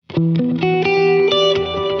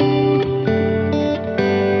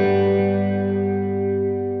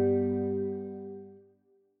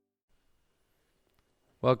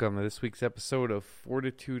Welcome to this week's episode of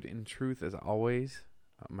Fortitude in Truth. As always,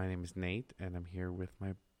 my name is Nate, and I'm here with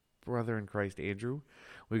my brother in Christ, Andrew.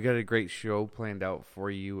 We've got a great show planned out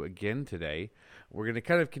for you again today. We're going to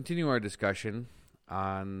kind of continue our discussion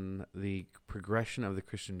on the progression of the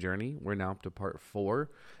Christian journey. We're now up to part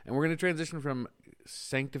 4, and we're going to transition from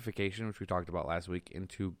sanctification, which we talked about last week,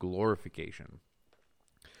 into glorification.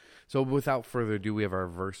 So without further ado, we have our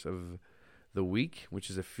verse of the week, which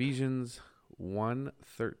is Ephesians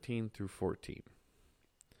 1:13 through 14,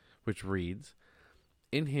 which reads,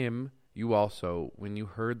 "In him you also, when you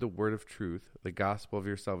heard the word of truth, the gospel of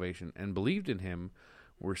your salvation, and believed in him,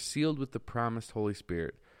 were sealed with the promised Holy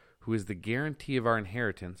Spirit, who is the guarantee of our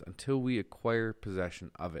inheritance until we acquire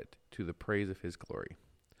possession of it, to the praise of his glory."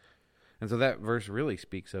 And so that verse really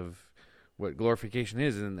speaks of what glorification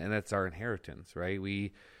is, and that's our inheritance, right?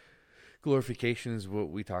 Glorification is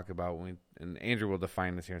what we talk about, and Andrew will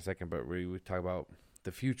define this here in a second, but we talk about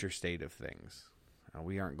the future state of things.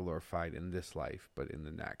 We aren't glorified in this life, but in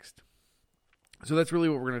the next. So that's really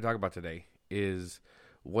what we're going to talk about today, is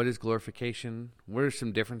what is glorification? What are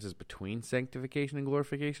some differences between sanctification and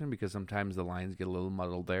glorification? Because sometimes the lines get a little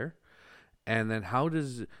muddled there. And then how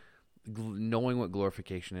does knowing what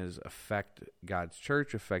glorification is affect God's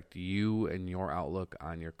church, affect you and your outlook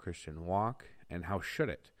on your Christian walk, and how should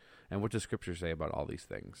it? And what does Scripture say about all these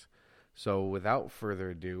things? So without further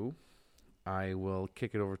ado, I will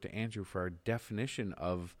kick it over to Andrew for our definition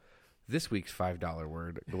of this week's $5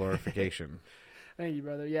 word, glorification. Thank you,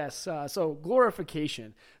 brother. Yes, so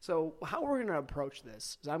glorification. So how we're going to approach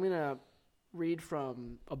this is I'm going to read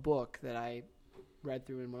from a book that I read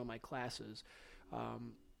through in one of my classes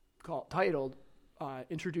titled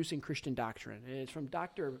Introducing Christian Doctrine. And it's from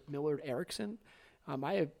Dr. Millard Erickson.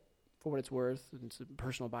 I have, for what it's worth, and it's a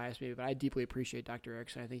personal bias maybe, but I deeply appreciate Dr.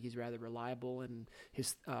 Erickson. I think he's rather reliable, and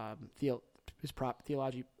his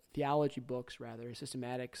theology books, his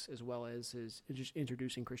systematics, as well as his just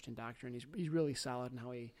introducing Christian doctrine. He's really solid in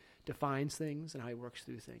how he defines things and how he works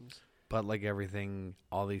through things. But like everything,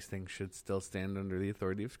 all these things should still stand under the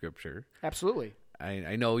authority of Scripture. Absolutely.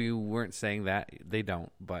 I know you weren't saying that. They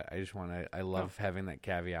don't, but I just want to, I love having that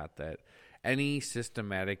caveat that any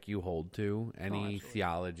systematic you hold to, any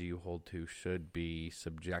theology you hold to should be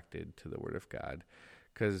subjected to the Word of God.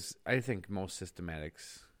 Because I think most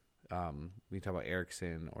systematics, we talk about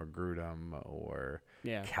Erickson or Grudem or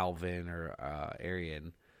Calvin or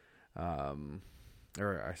Arian,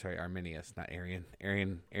 Arminius, not Arian.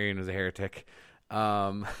 Arian was a heretic.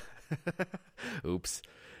 Oops.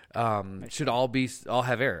 Should all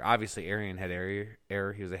have error. Obviously, Arian had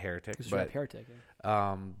error. He was a heretic.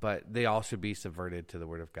 But they all should be subverted to the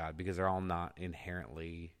Word of God, because they're all not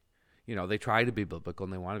inherently, they try to be biblical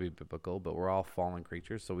and they want to be biblical, but we're all fallen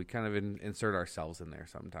creatures, so we kind of insert ourselves in there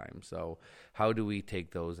sometimes. So how do we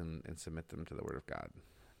take those and submit them to the Word of God?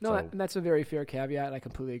 No, that's a very fair caveat. I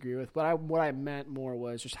completely agree with. But what I meant more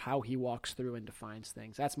was just how he walks through and defines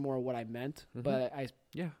things. That's more what I meant. Mm-hmm. But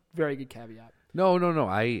very good caveat. No.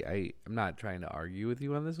 I'm not trying to argue with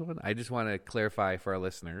you on this one. I just want to clarify for our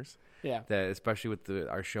listeners that, especially with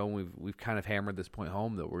our show, we've kind of hammered this point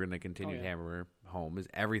home that we're going to continue to hammer home, is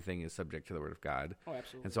everything is subject to the Word of God. Oh,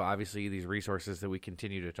 absolutely. And so obviously these resources that we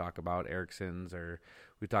continue to talk about, Erickson's, or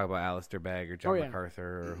we talk about Alistair Begg or John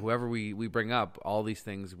MacArthur or whoever we bring up, all these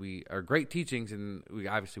things are great teachings, and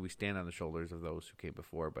we stand on the shoulders of those who came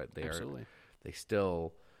before, but they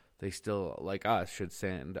still, like us, should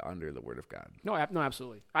stand under the Word of God. No,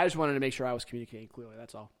 absolutely. I just wanted to make sure I was communicating clearly.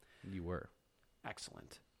 That's all. You were.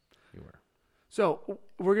 Excellent. You were. So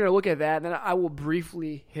we're going to look at that, and then I will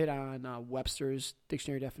briefly hit on Webster's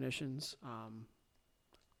dictionary definitions.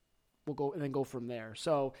 We'll go from there.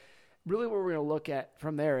 So really what we're going to look at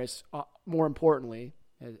from there is, more importantly,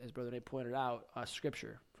 as Brother Nate pointed out,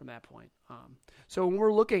 Scripture from that point. So when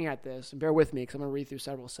we're looking at this, and bear with me because I'm going to read through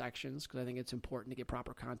several sections because I think it's important to get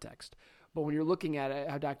proper context. But when you're looking at it,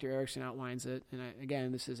 how Dr. Erickson outlines it, and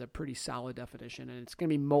again, this is a pretty solid definition, and it's going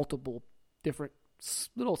to be multiple different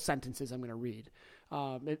little sentences I'm going to read.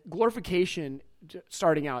 Glorification,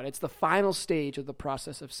 starting out, it's the final stage of the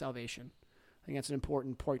process of salvation. I think that's an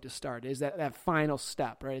important point to start, is that final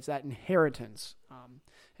step, right? It's that inheritance,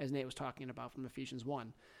 as Nate was talking about from Ephesians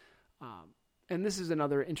 1. And this is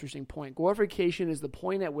another interesting point. Glorification is the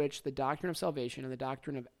point at which the doctrine of salvation and the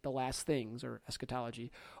doctrine of the last things, or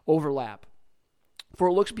eschatology, overlap. For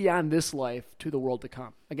it looks beyond this life to the world to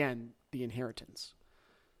come. Again, the inheritance.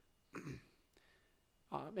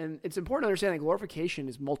 And it's important to understand that glorification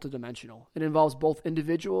is multidimensional. It involves both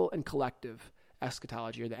individual and collective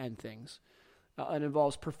eschatology, or the end things. It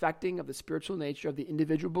involves perfecting of the spiritual nature of the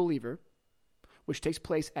individual believer, which takes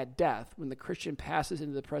place at death when the Christian passes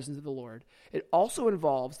into the presence of the Lord. It also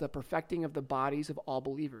involves the perfecting of the bodies of all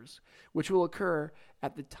believers, which will occur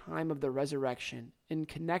at the time of the resurrection in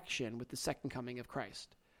connection with the second coming of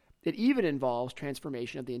Christ. It even involves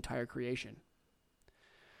transformation of the entire creation.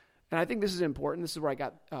 And I think this is important. This is where I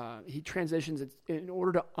got, he transitions it in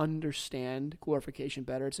order to understand glorification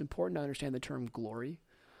better. It's important to understand the term glory.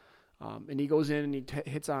 And he goes in and he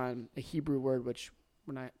hits on a Hebrew word, which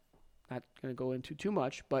we're not going to go into too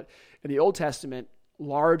much, but in the Old Testament,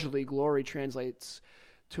 largely glory translates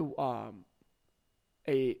to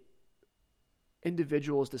a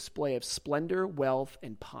individual's display of splendor, wealth,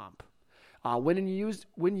 and pomp. When used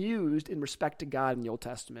in respect to God in the Old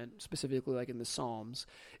Testament, specifically like in the Psalms,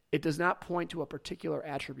 it does not point to a particular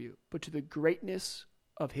attribute, but to the greatness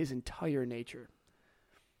of his entire nature.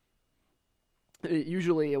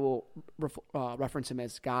 Usually it will reference him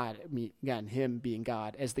as God, again, him being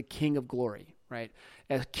God, as the King of glory, right?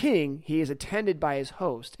 As king, he is attended by his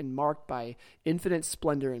host and marked by infinite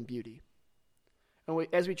splendor and beauty. And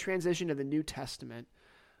as we transition to the New Testament,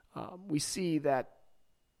 we see that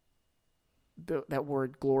that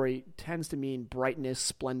word glory tends to mean brightness,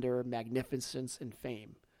 splendor, magnificence, and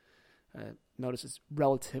fame. Notice it's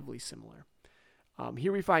relatively similar.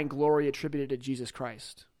 Here we find glory attributed to Jesus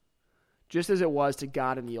Christ, just as it was to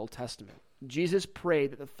God in the Old Testament. Jesus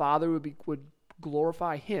prayed that the Father would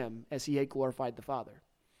glorify him as he had glorified the Father.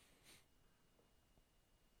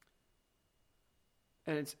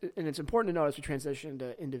 And it's important to note as we transition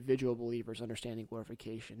to individual believers understanding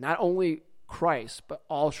glorification. Not only Christ, but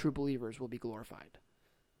all true believers will be glorified.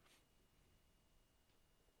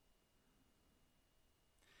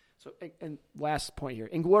 So, and last point here.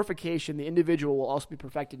 In glorification, the individual will also be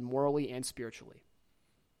perfected morally and spiritually.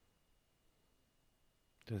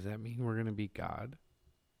 Does that mean we're going to be God?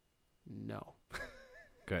 No.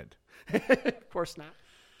 Good. Of course not.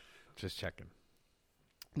 Just checking.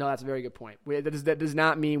 No, that's a very good point. That does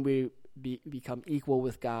not mean we become equal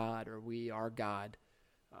with God or we are God,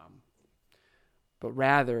 but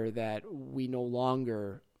rather that we no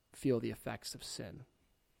longer feel the effects of sin.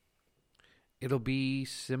 It'll be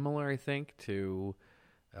similar, I think, to,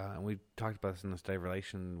 and we talked about this in the study of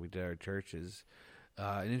relation we did at our church, is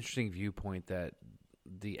an interesting viewpoint that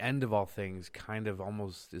the end of all things kind of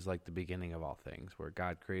almost is like the beginning of all things, where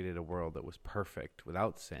God created a world that was perfect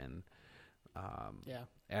without sin.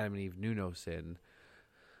 Adam and Eve knew no sin.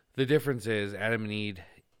 The difference is Adam and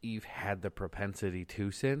Eve had the propensity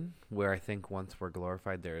to sin, where I think once we're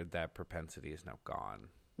glorified there, that propensity is now gone.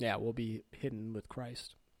 Yeah, we'll be hidden with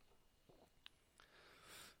Christ.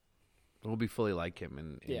 We'll be fully like him,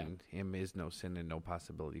 and in him is no sin and no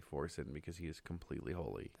possibility for sin because he is completely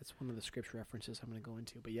holy. That's one of the scripture references I'm going to go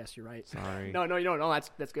into, but yes, you're right. Sorry. No, you don't. No,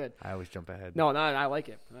 that's good. I always jump ahead. No, I like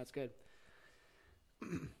it. That's good.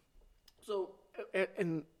 So,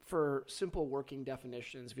 and for simple working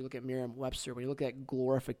definitions, if you look at Merriam-Webster, when you look at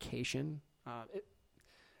glorification,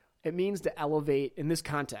 it means to elevate in this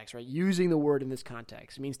context, right? Using the word in this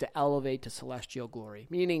context, it means to elevate to celestial glory,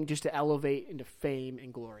 meaning just to elevate into fame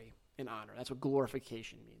and glory and honor. That's what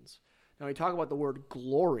glorification means. Now, when we talk about the word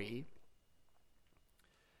glory,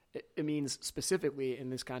 it means specifically in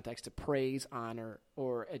this context to praise, honor,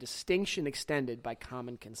 or a distinction extended by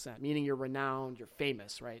common consent, meaning you're renowned, you're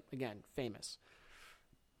famous, right? Again, famous.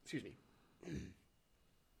 Excuse me.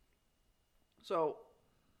 So,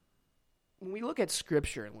 when we look at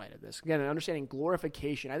Scripture in light of this, again, understanding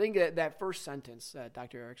glorification, I think that first sentence that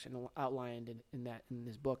Dr. Erickson outlined in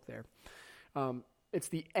his book there, it's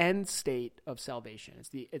the end state of salvation.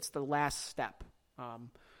 It's the last step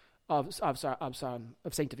of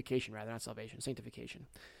sanctification, rather, not salvation, sanctification,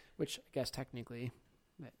 which I guess technically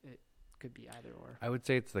it could be either or. I would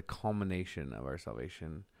say it's the culmination of our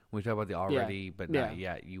salvation. We talk about the already, but not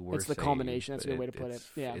yet. You were. It's the culmination. That's a good way to put it.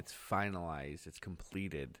 Yeah, it's finalized. It's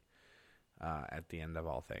completed at the end of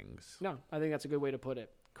all things. No, I think that's a good way to put it.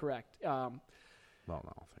 Correct. Well, not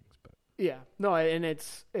all things, but yeah, no, and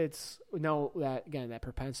it's no that again that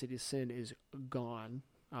propensity to sin is gone.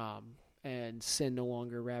 And sin no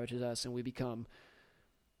longer ravages us, and we become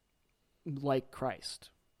like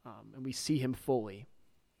Christ, and we see him fully,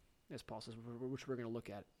 as Paul says, which we're going to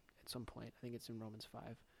look at some point. I think it's in Romans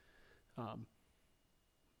 5.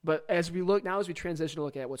 But as we transition to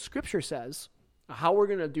look at what Scripture says, how we're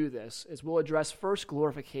going to do this is we'll address first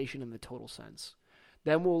glorification in the total sense.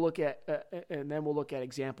 Then we'll look at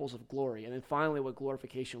examples of glory, and then finally what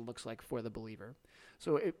glorification looks like for the believer.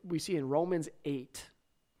 So we see in Romans 8.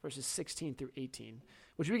 verses 16 through 18,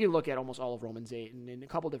 which we can look at almost all of Romans 8, and in a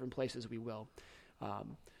couple different places we will.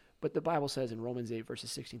 But the Bible says in Romans 8,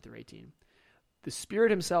 verses 16 through 18, the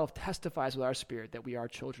Spirit himself testifies with our spirit that we are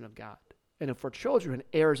children of God. And if we're children,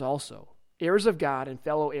 heirs also, heirs of God and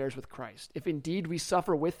fellow heirs with Christ, if indeed we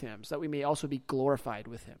suffer with him, so that we may also be glorified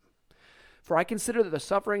with him. For I consider that the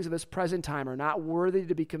sufferings of this present time are not worthy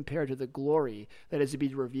to be compared to the glory that is to be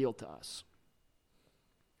revealed to us.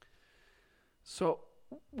 So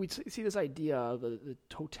we see this idea of the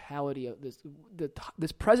totality of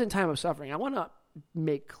this present time of suffering. I want to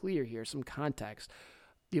make clear here some context.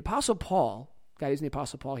 The Apostle Paul, God using the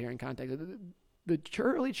Apostle Paul here in context, the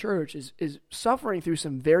early church is suffering through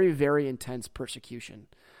some very, very intense persecution,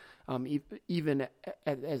 even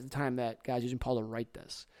at the time that God's using Paul to write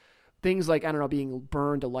this. Things like, being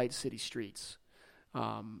burned to light city streets,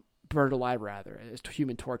 burned alive rather, as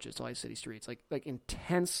human torches to light city streets, like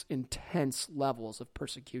intense levels of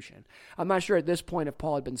persecution. I'm not sure at this point if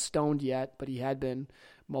Paul had been stoned yet, but he had been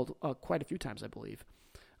quite a few times, I believe.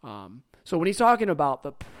 So when he's talking about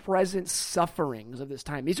the present sufferings of this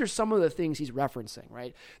time, these are some of the things he's referencing,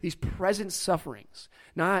 right? These present sufferings,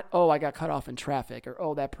 not, I got cut off in traffic,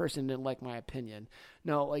 or, that person didn't like my opinion.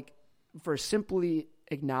 No, like for simply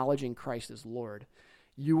acknowledging Christ as Lord,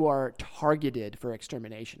 you are targeted for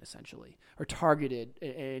extermination, essentially, or targeted,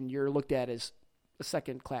 and you're looked at as a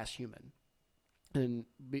second-class human, and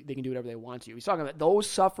they can do whatever they want to you. He's talking about those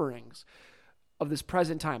sufferings of this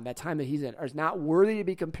present time, that time that he's in, is not worthy to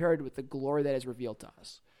be compared with the glory that is revealed to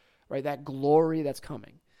us, right? That glory that's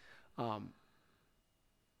coming. And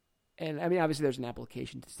obviously there's an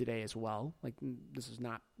application to today as well. Like, this is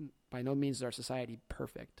not, by no means is our society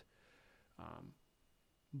perfect.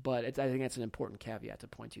 But I think that's an important caveat to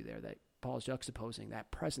point to there, that Paul is juxtaposing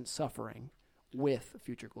that present suffering with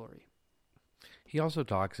future glory. He also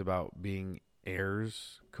talks about being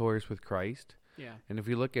heirs, co-heirs with Christ. Yeah. And if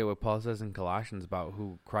you look at what Paul says in Colossians about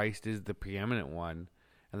who Christ is the preeminent one,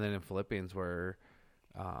 and then in Philippians where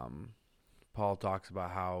Paul talks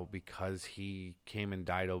about how because he came and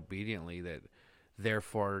died obediently, that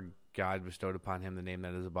therefore God bestowed upon him the name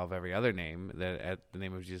that is above every other name, that at the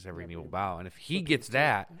name of Jesus every knee will bow. And if he gets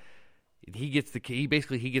that, he gets the key.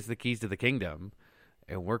 Basically, he gets the keys to the kingdom,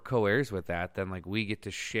 and we're co-heirs with that. Then, like, we get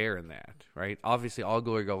to share in that, right? Obviously, all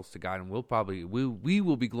glory goes to God, and we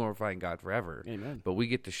will be glorifying God forever. Amen. But we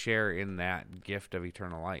get to share in that gift of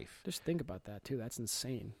eternal life. Just think about that too. That's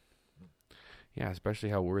insane. Yeah, especially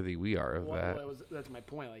how worthy we are of that. That's my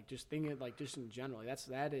point. Like, just thinking, like, just in general,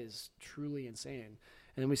 that is truly insane.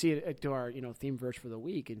 And then we see it to our theme verse for the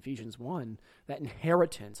week in Ephesians 1, that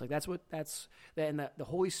inheritance, like and the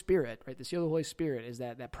Holy Spirit, right? The seal of the Holy Spirit is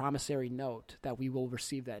that promissory note that we will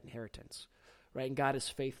receive that inheritance, right? And God is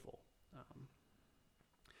faithful.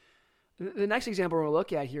 The next example we're going to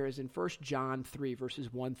look at here is in 1 John 3,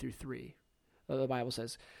 verses 1 through 3. The Bible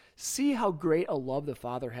says, "See how great a love the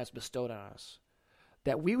Father has bestowed on us,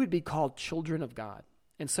 that we would be called children of God,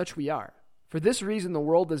 and such we are. For this reason the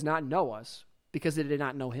world does not know us, because it did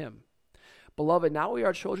not know him. Beloved, now we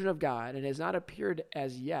are children of God, and it has not appeared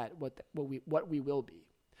as yet what we will be.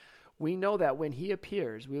 We know that when he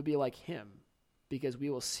appears, we will be like him, because we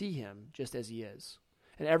will see him just as he is.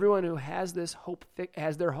 And everyone who has this hope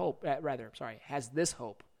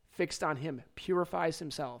fixed on him purifies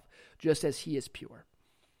himself, just as he is pure."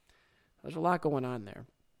 There's a lot going on there,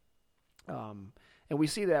 and we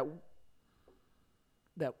see that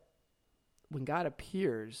when God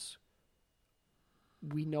appears,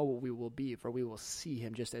 we know what we will be, for we will see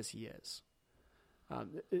him just as he is.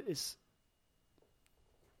 It's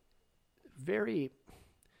very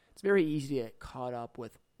easy to get caught up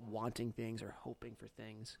with wanting things or hoping for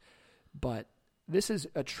things, but this is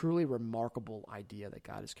a truly remarkable idea that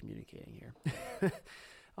God is communicating here.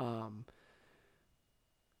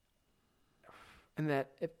 And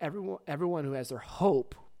that if everyone who has their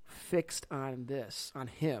hope fixed on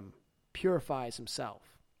him, purifies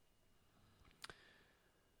himself.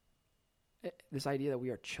 This idea that we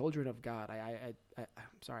are children of God, I'm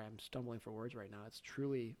sorry, I'm stumbling for words right now. It's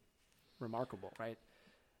truly remarkable, right?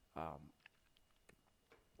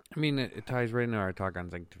 It ties right into our talk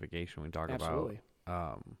on sanctification. We talk Absolutely.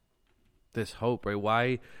 about this hope,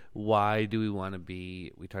 right? Why do we want to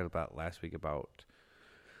be? We talked about last week about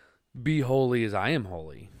be holy as I am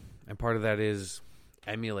holy, and part of that is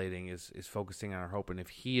emulating, is focusing on our hope. And if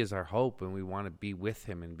he is our hope, and we want to be with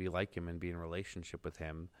him and be like him and be in relationship with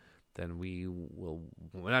him, then we will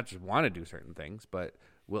not just want to do certain things, but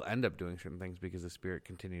we'll end up doing certain things because the Spirit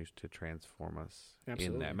continues to transform us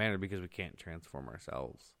Absolutely. in that manner, because we can't transform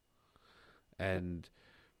ourselves. And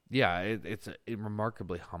it's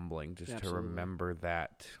remarkably humbling just Absolutely. to remember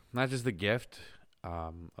that, not just the gift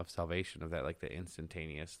of salvation, of that, like the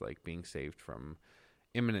instantaneous, like being saved from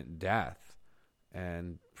imminent death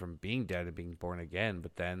and from being dead and being born again,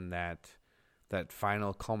 but then that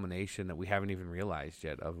final culmination that we haven't even realized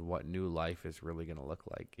yet of what new life is really going to look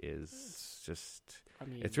like is just,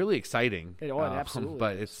 it's really exciting. It absolutely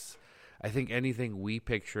but is. I think anything we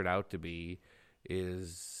pictured out to be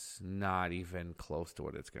is not even close to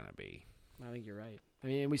what it's going to be. I think you're right. I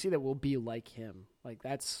mean, we see that we'll be like him. Like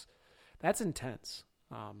that's intense.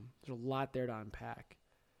 There's a lot there to unpack.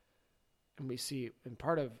 And we see, and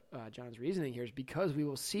part of John's reasoning here is because we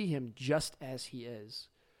will see him just as he is.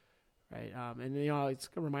 Right, and it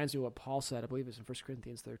reminds me of what Paul said. I believe it's in 1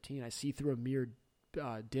 Corinthians 13. I see through a mirror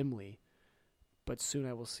dimly, but soon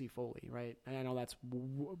I will see fully. Right, and I know that's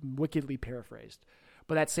wickedly paraphrased,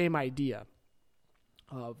 but that same idea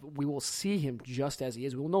of we will see him just as he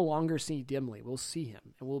is. We will no longer see dimly. We'll see him,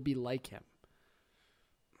 and we'll be like him.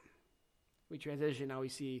 We transition now. We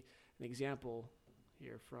see an example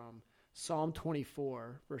here from Psalm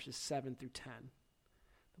 24, verses 7 through 10.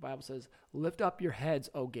 The Bible says, "Lift up your heads,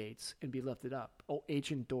 O gates, and be lifted up, O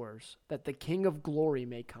ancient doors, that the King of glory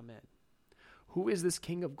may come in. Who is this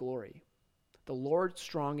King of glory? The Lord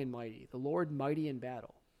strong and mighty, the Lord mighty in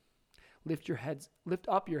battle. Lift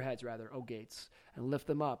up your heads, O gates, and lift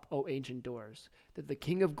them up, O ancient doors, that the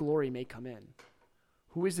King of glory may come in.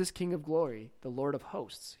 Who is this King of glory? The Lord of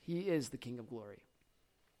hosts. He is the King of glory."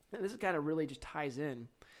 And this kind of really just ties in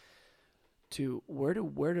to where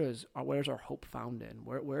does our hope found in?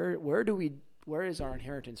 Where is our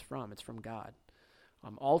inheritance from? It's from God.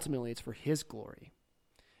 Ultimately, it's for His glory,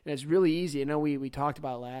 and it's really easy. I know we talked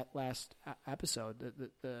about last episode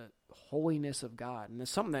the holiness of God, and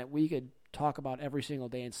it's something that we could talk about every single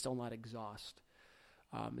day and still not exhaust.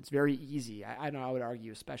 It's very easy. I know I would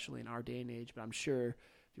argue, especially in our day and age, but I'm sure if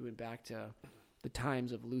you went back to the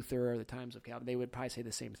times of Luther or the times of Calvin, they would probably say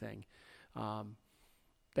the same thing.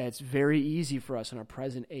 That it's very easy for us in our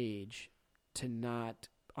present age to not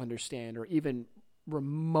understand or even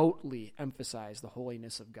remotely emphasize the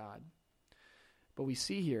holiness of God. But we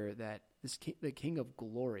see here that the King of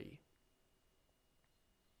glory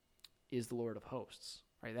is the Lord of hosts.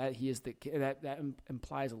 Right? That he is that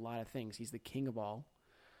implies a lot of things. He's the King of all.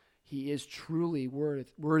 He is truly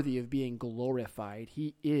worthy of being glorified.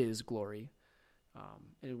 He is glory,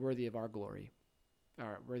 and worthy of our glory.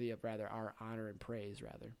 Or worthy of our honor and praise,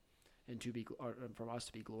 and from us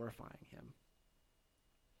to be glorifying Him.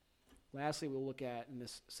 Lastly, we'll look at in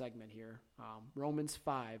this segment here Romans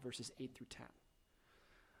 5 verses 8 through 10.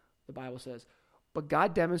 The Bible says, "But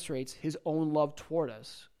God demonstrates His own love toward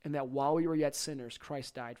us, in that while we were yet sinners,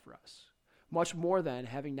 Christ died for us. Much more then,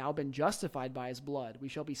 having now been justified by His blood, we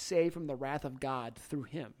shall be saved from the wrath of God through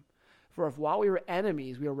Him. For if while we were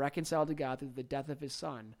enemies, we were reconciled to God through the death of His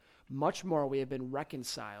Son, much more we have been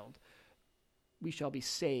reconciled. We shall be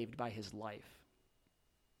saved by His life."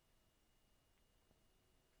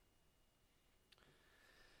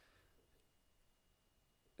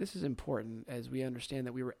 This is important as we understand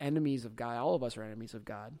that we were enemies of God. All of us are enemies of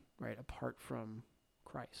God, right, apart from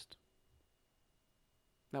Christ.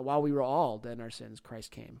 Now, while we were all dead in our sins,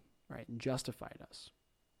 Christ came, right, and justified us.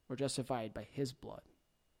 We're justified by His blood.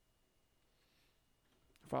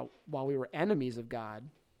 While we were enemies of God,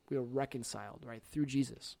 we were reconciled, right, through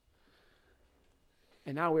Jesus.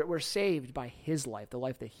 And now we're saved by His life, the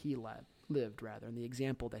life that He lived, and the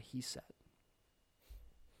example that He set.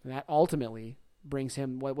 And that ultimately brings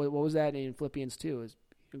Him, what was that in Philippians 2? Is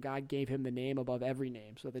God gave Him the name above every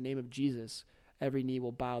name. So at the name of Jesus, every knee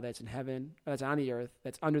will bow that's in heaven, that's on the earth,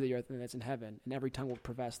 that's under the earth, and that's in heaven. And every tongue will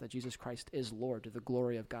profess that Jesus Christ is Lord, to the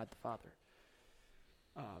glory of God the Father.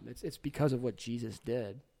 It's because of what Jesus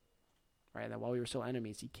did. Right, that while we were still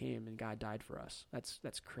enemies, He came and God died for us.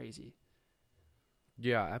 That's crazy.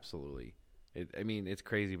 Yeah, absolutely. It's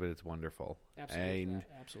crazy, but it's wonderful. Absolutely, and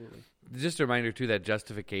absolutely. Just a reminder too that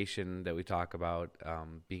justification that we talk about,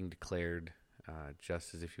 being declared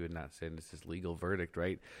just as if you had not sinned, it's this legal verdict,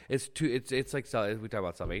 right? It's like we talk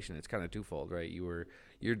about salvation. It's kind of twofold, right?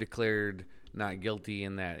 You're declared not guilty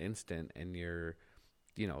in that instant, and you're,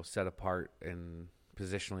 set apart and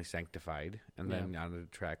positionally sanctified, and then on the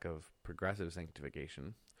track of progressive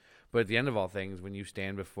sanctification. But at the end of all things, when you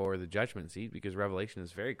stand before the judgment seat, because Revelation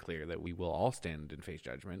is very clear that we will all stand and face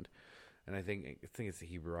judgment, and I think it's the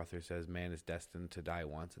Hebrew author says man is destined to die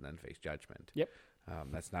once and then face judgment. Yep.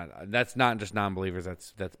 That's not just non-believers.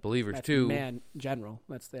 That's believers too. Man, general.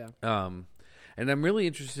 That's the. And I'm really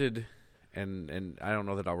interested, and I don't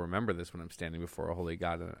know that I'll remember this when I'm standing before a holy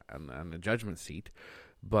God on the judgment seat.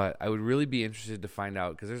 But I would really be interested to find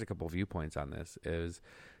out, because there's a couple of viewpoints on this,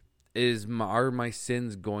 are my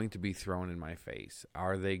sins going to be thrown in my face?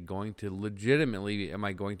 Are they going to legitimately, am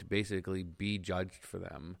I going to basically be judged for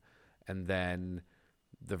them? And then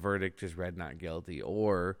the verdict is read not guilty?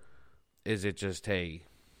 Or is it just, hey,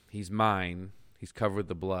 he's mine, he's covered with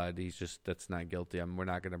the blood, that's not guilty. We're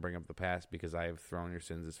not going to bring up the past because I have thrown your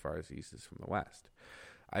sins as far as the east is from the west.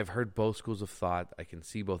 I've heard both schools of thought. I can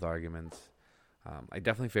see both arguments. I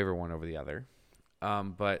definitely favor one over the other.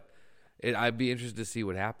 But I'd be interested to see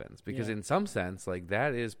what happens, because in some sense, like,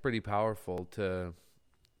 that is pretty powerful to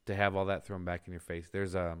have all that thrown back in your face.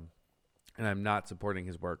 There's and I'm not supporting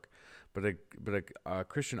his work, but a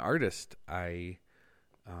Christian artist I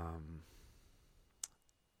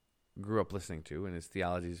grew up listening to, and his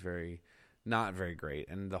theology is not very great,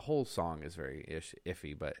 and the whole song is very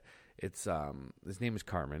iffy. But it's his name is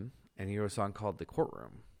Carmen, and he wrote a song called "The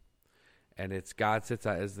Courtroom," and it's God sits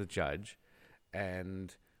out as the judge,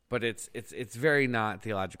 but it's very not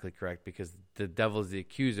theologically correct, because the devil's the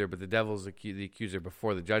accuser, but the devil's the accuser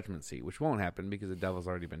before the judgment seat, which won't happen because the devil's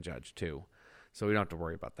already been judged too, so we don't have to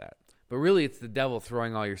worry about that. But really, it's the devil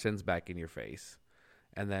throwing all your sins back in your face.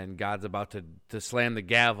 And then God's about to slam the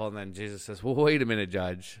gavel, and then Jesus says, well, wait a minute,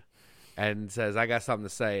 judge, and says, I got something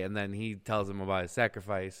to say. And then he tells him about his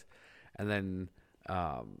sacrifice. And then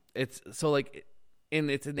it's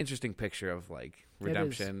an interesting picture of, like,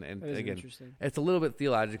 redemption. And again, it's a little bit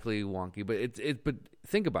theologically wonky, but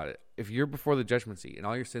think about it. If you're before the judgment seat and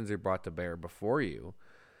all your sins are brought to bear before you,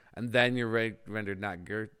 and then you're rendered not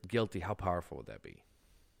guilty, how powerful would that be?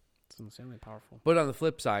 It's insanely powerful. But on the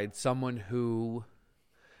flip side, someone who,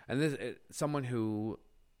 if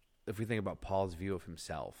we think about Paul's view of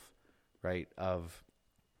himself, right, of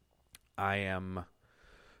I am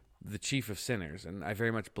the chief of sinners, and I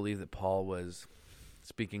very much believe that Paul was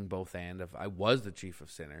speaking both and of I was the chief of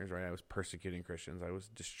sinners, right? I was persecuting Christians. I was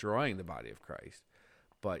destroying the body of Christ.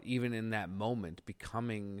 But even in that moment,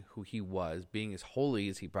 becoming who he was, being as holy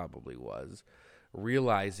as he probably was,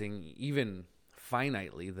 realizing even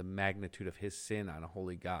finitely the magnitude of his sin on a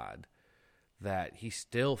holy God, that he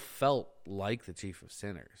still felt like the chief of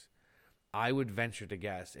sinners. I would venture to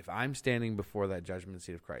guess, if I'm standing before that judgment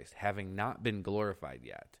seat of Christ, having not been glorified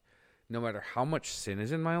yet, no matter how much sin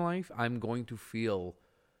is in my life, I'm going to feel,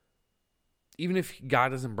 even if God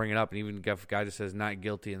doesn't bring it up, and even if God just says not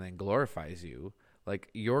guilty and then glorifies you, like,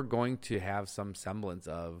 you're going to have some semblance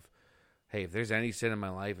of, hey, if there's any sin in my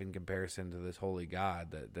life in comparison to this holy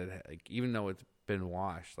God, that like, even though it's been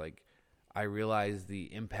washed, like, I realize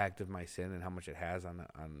the impact of my sin and how much it has on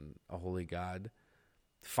a holy God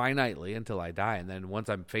finitely until I die. And then once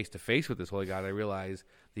I'm face to face with this holy God, I realize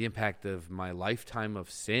the impact of my lifetime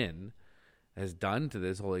of sin has done to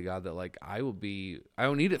this holy God, that, like, I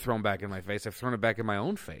don't need it thrown back in my face. I've thrown it back in my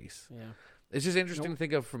own face. Yeah. It's just interesting to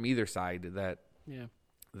think of from either side that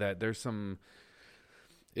there's some,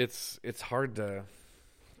 it's hard to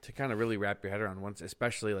kind of really wrap your head around once,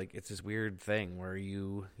 especially, like, it's this weird thing where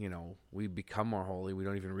we become more holy. We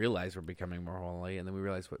don't even realize we're becoming more holy. And then we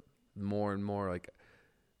realize what more and more,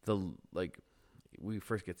 we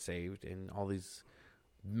first get saved, and all these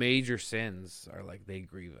major sins are, like, they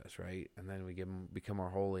grieve us, right? And then we become more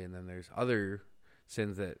holy. And then there's other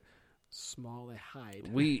sins that small, they hide.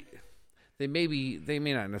 They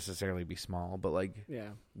may not necessarily be small, but, like,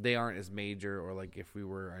 they aren't as major. Or, like, if we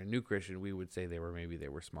were a new Christian, we would say they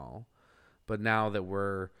were small. But now that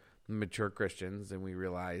we're mature Christians and we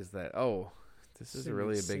realize that, oh, this is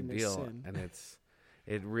really a big deal, and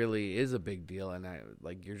it really is a big deal, and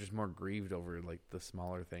you're just more grieved over, like, the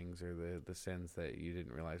smaller things or the sins that you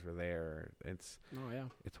didn't realize were there. It's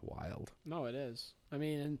wild. No, it is. I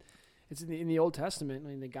mean, and it's in the Old Testament. I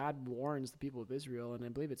mean, that God warns the people of Israel, and I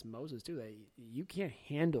believe it's Moses too, that you can't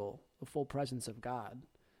handle the full presence of God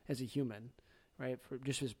as a human, right? For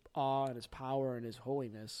just his awe and his power and his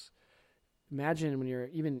holiness. Imagine when you're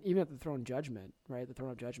even at the throne of judgment, right? The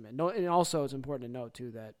throne of judgment. No, and also it's important to note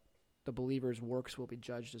too that the believer's works will be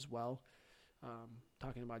judged as well.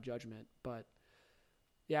 Talking about judgment, but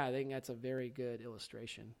yeah, I think that's a very good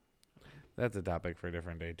illustration. That's a topic for a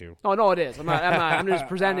different day too. Oh no, it is. I'm not. I'm just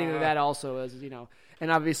presenting that also as,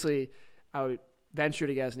 and obviously, I would venture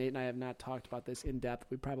to guess Nate and I have not talked about this in depth.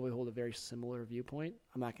 We probably hold a very similar viewpoint.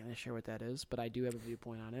 I'm not going to share what that is, but I do have a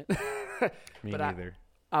viewpoint on it. Me neither.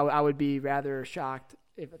 I would be rather shocked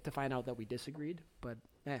to find out that we disagreed, but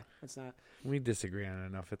it's not. We disagree on it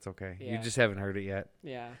enough. It's okay. Yeah. You just haven't heard it yet.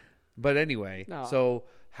 Yeah. But anyway, So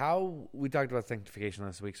how we talked about sanctification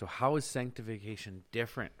last week. So how is sanctification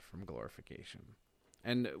different from glorification?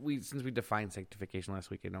 And since we defined sanctification last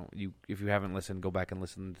week, if you haven't listened, go back and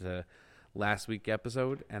listen to last week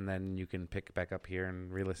episode, and then you can pick back up here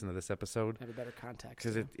and re-listen to this episode. Have a better context.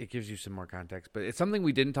 Because it gives you some more context. But it's something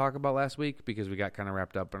we didn't talk about last week because we got kind of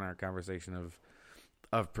wrapped up in our conversation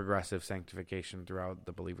of progressive sanctification throughout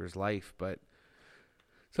the believer's life. But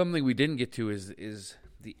something we didn't get to is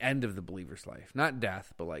the end of the believer's life. Not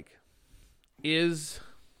death, but like, I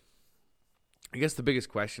guess the biggest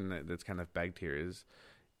question that's kind of begged here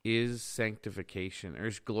is sanctification, or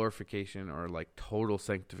is glorification, or like total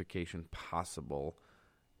sanctification possible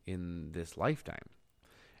in this lifetime?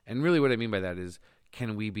 And really what I mean by that is,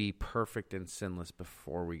 can we be perfect and sinless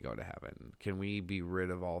before we go to heaven? Can we be rid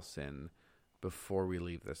of all sin before we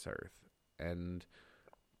leave this earth? And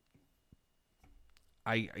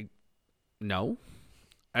I no.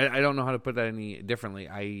 I don't know how to put that any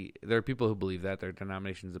differently. There are people who believe that. There are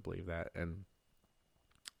denominations that believe that. And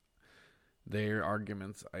their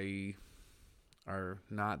arguments are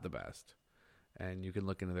not the best. And you can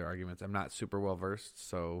look into their arguments. I'm not super well versed,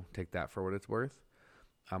 so take that for what it's worth.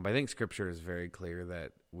 But I think Scripture is very clear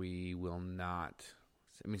that we will not,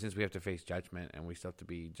 since we have to face judgment and we still have to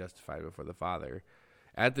be justified before the Father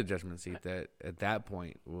at the judgment seat, that at that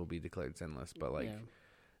point we'll be declared sinless. But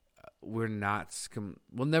we'll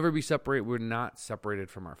never be separated. We're not separated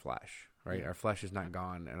from our flesh, right? Yeah. Our flesh is not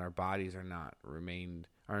gone, and our bodies are not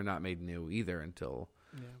made new either until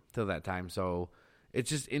that time. So it's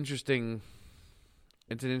just interesting.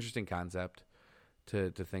 It's an interesting concept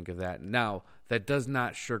to think of that. Now, that does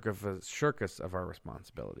not shirk us of our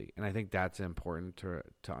responsibility, and I think that's important to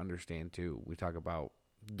understand too. We talk about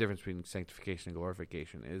the difference between sanctification and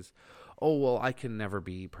glorification is, I can never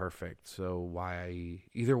be perfect, so why,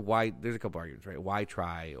 there's a couple arguments, right? Why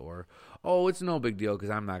try? Or, it's no big deal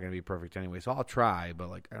because I'm not going to be perfect anyway, so I'll try, but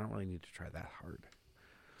I don't really need to try that hard.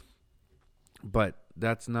 But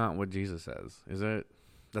that's not what Jesus says, is it?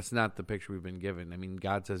 That's not the picture we've been given. I mean,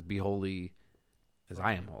 God says, be holy as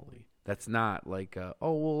I am holy. That's not like,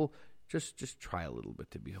 just try a little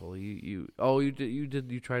bit to be holy. You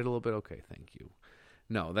tried a little bit? Okay, thank you.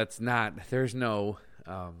 No, that's not. There's no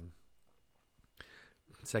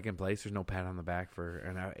second place. There's no pat on the back for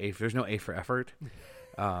an A. There's no A for effort.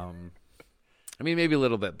 I mean, maybe a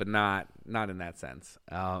little bit, but not in that sense.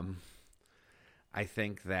 I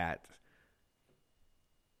think that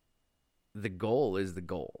the goal is the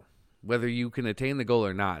goal. Whether you can attain the goal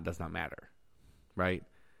or not does not matter, right?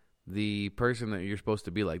 The person that you're supposed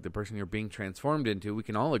to be like, the person you're being transformed into, we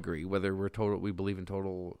can all agree, whether we believe in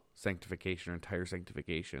total sanctification or entire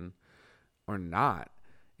sanctification or not,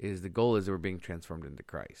 is the goal is that we're being transformed into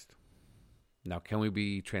Christ. Now, can we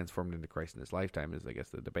be transformed into Christ in this lifetime is, I guess,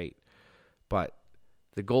 the debate. But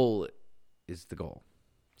the goal is the goal.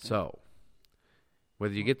 So,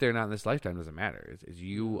 whether you get there or not in this lifetime doesn't matter. It's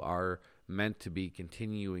you are meant to be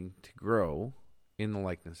continuing to grow in the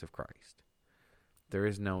likeness of Christ. There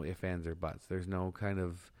is no ifs, ands, or buts. There's no kind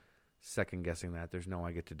of second guessing that. There's no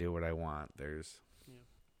I get to do what I want.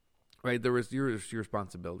 Right? Your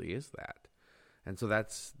responsibility is that. And so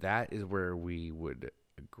that is where we would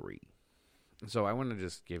agree. So I want to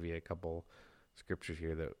just give you a couple scriptures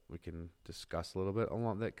here that we can discuss a little bit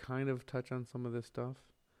along that kind of touch on some of this stuff.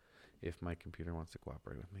 If my computer wants to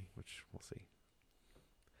cooperate with me, which we'll see.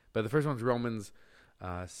 But the first one's Romans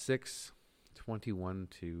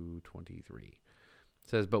 6:21-23. It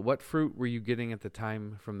says, "But what fruit were you getting at the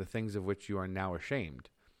time from the things of which you are now ashamed?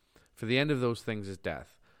 For the end of those things is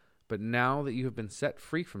death. But now that you have been set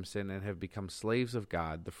free from sin and have become slaves of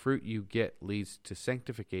God, the fruit you get leads to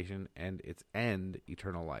sanctification and its end,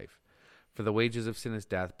 eternal life. For the wages of sin is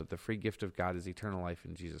death, but the free gift of God is eternal life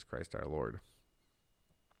in Jesus Christ our Lord."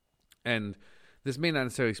 And this may not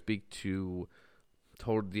necessarily speak to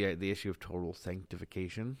the issue of total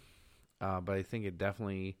sanctification, but I think it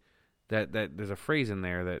definitely that there's a phrase in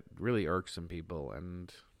there that really irks some people,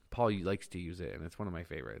 and Paul likes to use it, and it's one of my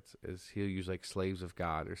favorites. Is he'll use like slaves of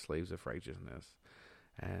God or slaves of righteousness,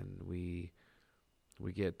 and we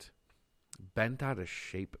get bent out of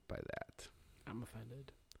shape by that. I'm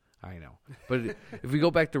offended. I know, but if we go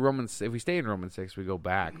back to Romans, if we stay in Romans 6, we go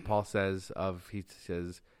back. Paul says,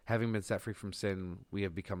 having been set free from sin, we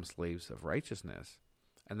have become slaves of righteousness.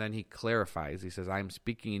 And then he clarifies. He says, "I am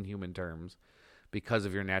speaking in human terms because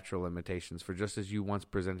of your natural limitations. For just as you once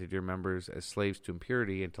presented your members as slaves to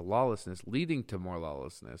impurity and to lawlessness, leading to more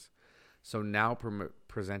lawlessness, so now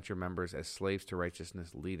present your members as slaves to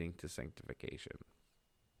righteousness, leading to sanctification."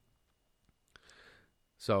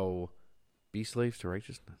 So, be slaves to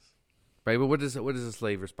righteousness, right? But what is a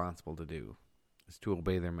slave responsible to do? Is to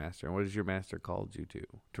obey their master. And what has your master called you to?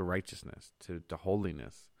 To righteousness, to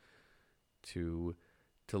holiness, to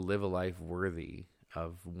live a life worthy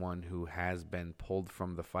of one who has been pulled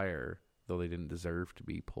from the fire though they didn't deserve to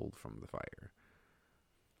be pulled from the fire.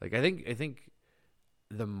 Like, I think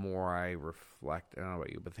the more I reflect, I don't know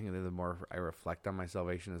about you, but thinking that the more I reflect on my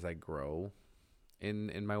salvation as I grow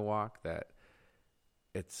in my walk, that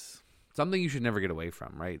it's something you should never get away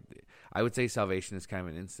from, right? I would say salvation is kind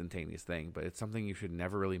of an instantaneous thing, but it's something you should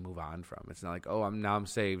never really move on from. It's not like, oh, I'm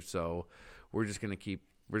saved, so we're just gonna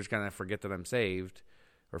forget that I'm saved,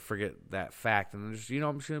 or forget that fact, and just,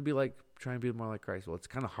 I'm just gonna be like trying to be more like Christ. Well, it's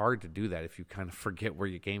kind of hard to do that if you kind of forget where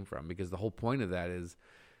you came from, because the whole point of that is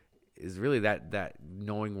really that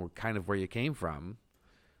knowing kind of where you came from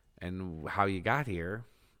and how you got here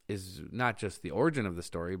is not just the origin of the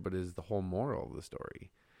story, but is the whole moral of the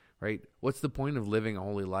story, right? What's the point of living a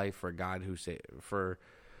holy life for God who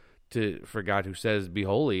God who says be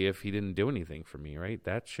holy if he didn't do anything for me, right?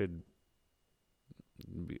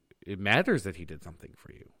 It matters that he did something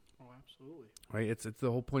for you. Oh, absolutely. Right? It's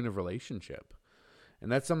the whole point of relationship.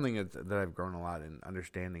 And that's something that I've grown a lot in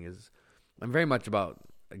understanding. Is I'm very much about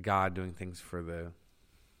God doing things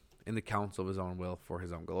in the counsel of his own will for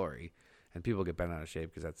his own glory. And people get bent out of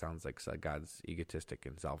shape because that sounds like God's egotistic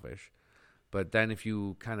and selfish. But then if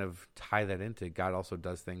you kind of tie that into, God also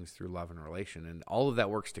does things through love and relation, and all of that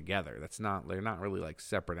works together. They're not really like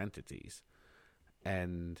separate entities.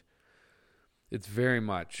 And it's very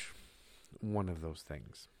much one of those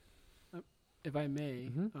things. If I may,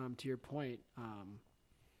 to your point,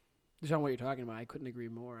 just on what you're talking about, I couldn't agree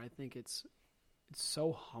more. I think it's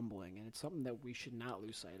so humbling, and it's something that we should not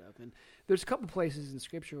lose sight of. And there's a couple places in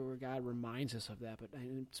Scripture where God reminds us of that, but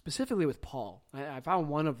specifically with Paul. I found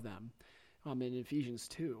one of them in Ephesians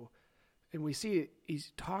 2, and we see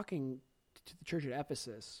he's talking to the church at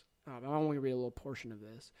Ephesus. I'm only going to read a little portion of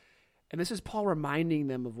this. And this is Paul reminding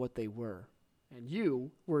them of what they were. And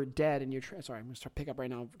you were dead in your... Sorry, I'm going to pick up right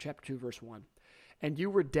now, chapter 2, verse 1. And you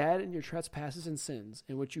were dead in your trespasses and sins,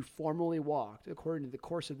 in which you formerly walked, according to the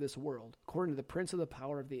course of this world, according to the prince of the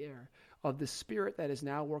power of the air, of the spirit that is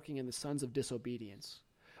now working in the sons of disobedience.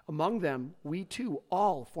 Among them, we too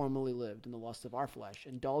all formerly lived in the lust of our flesh,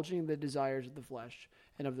 indulging the desires of the flesh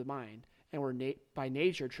and of the mind, and were by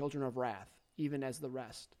nature children of wrath, even as the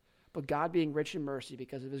rest. But God, being rich in mercy,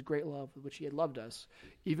 because of his great love with which he had loved us,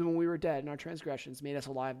 even when we were dead in our transgressions, made us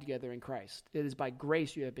alive together in Christ. It is by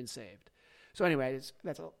grace you have been saved. So anyway,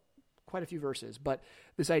 that's quite a few verses. But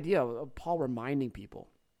this idea of Paul reminding people,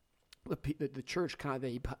 the church kind of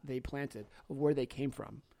they planted, of where they came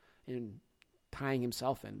from, and tying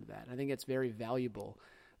himself into that. I think it's very valuable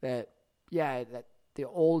that the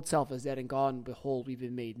old self is dead and gone, behold, we've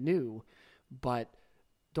been made new. But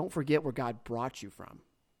don't forget where God brought you from.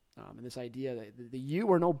 And this idea that you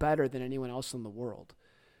were no better than anyone else in the world.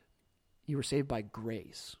 You were saved by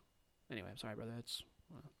grace. Anyway, I'm sorry, brother.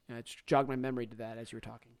 It's jogged my memory to that as you were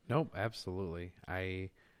talking. Nope, absolutely.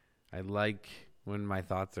 I like when my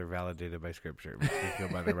thoughts are validated by Scripture. It makes me feel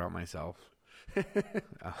better about myself.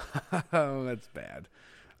 Oh, that's bad.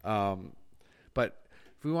 But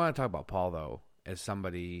if we want to talk about Paul, though, as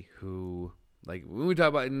somebody who, like, when we talk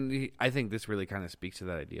about, I think this really kind of speaks to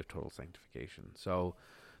that idea of total sanctification. So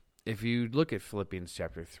if you look at Philippians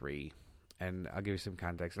chapter 3, and I'll give you some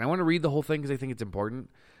context, and I want to read the whole thing because I think it's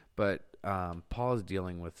important, but Paul is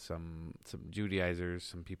dealing with some Judaizers,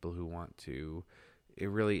 some people who want to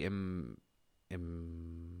really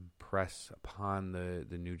impress upon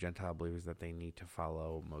the new Gentile believers that they need to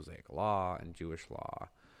follow Mosaic law and Jewish law.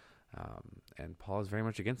 And Paul is very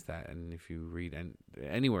much against that. And if you read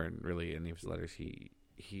anywhere, really, any of his letters, he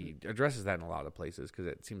addresses that in a lot of places because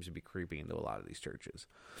it seems to be creeping into a lot of these churches.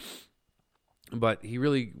 But he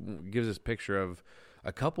really gives us a picture of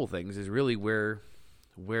a couple things is really where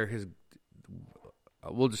his...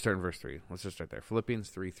 we'll just start in verse 3. Let's just start there.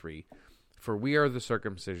 Philippians 3:3. For we are the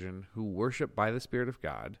circumcision who worship by the Spirit of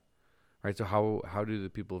God. Right? So how do the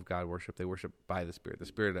people of God worship? They worship by the Spirit. The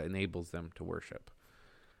Spirit enables them to worship.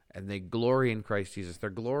 And they glory in Christ Jesus. Their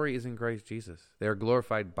glory is in Christ Jesus. They are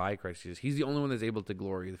glorified by Christ Jesus. He's the only one that's able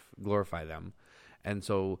to glorify them. And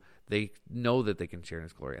so they know that they can share in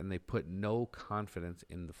his glory. And they put no confidence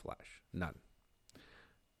in the flesh. None.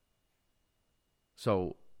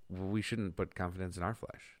 So we shouldn't put confidence in our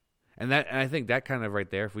flesh. And I think that kind of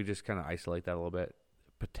right there, if we just kind of isolate that a little bit,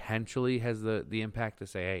 potentially has the impact to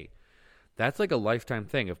say, hey, that's like a lifetime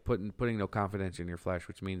thing of putting no confidence in your flesh,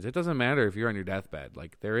 which means it doesn't matter if you're on your deathbed.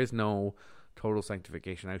 Like, there is no total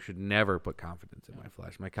sanctification. I should never put confidence in my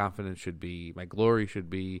flesh. My confidence should be, my glory should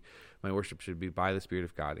be, my worship should be by the Spirit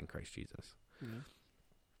of God in Christ Jesus.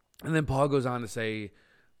 Mm-hmm. And then Paul goes on to say,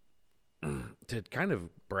 to kind of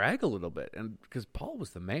brag a little bit, and because Paul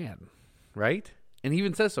was the man, right? And he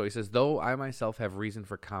even says so. He says, though I myself have reason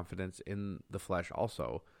for confidence in the flesh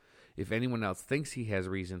also, If anyone else thinks he has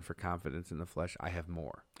reason for confidence in the flesh, I have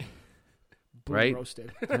more. Boom, right?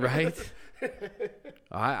 roasted. Right?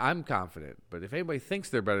 I'm confident, but if anybody thinks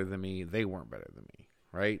they're better than me, they weren't better than me,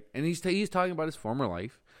 right? And he's talking about his former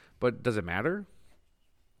life, but does it matter?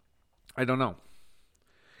 I don't know.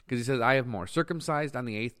 Because he says, I have more. Circumcised on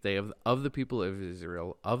the 8th day of the people of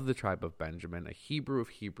Israel, of the tribe of Benjamin, a Hebrew of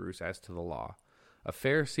Hebrews as to the law, a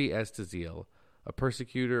Pharisee as to zeal, a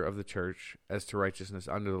persecutor of the church as to righteousness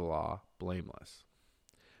under the law, blameless.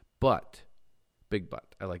 But, big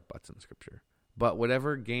but, I like buts in Scripture. But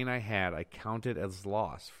whatever gain I had, I counted as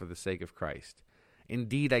loss for the sake of Christ.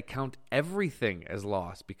 Indeed, I count everything as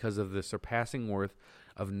loss because of the surpassing worth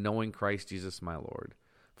of knowing Christ Jesus my Lord.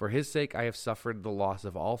 For his sake I have suffered the loss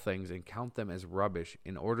of all things and count them as rubbish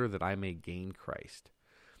in order that I may gain Christ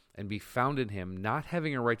and be found in him, not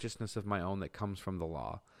having a righteousness of my own that comes from the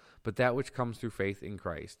law, but that which comes through faith in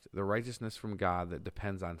Christ, the righteousness from God that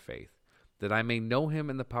depends on faith, that I may know him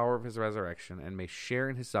in the power of his resurrection and may share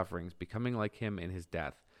in his sufferings, becoming like him in his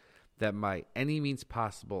death, that by any means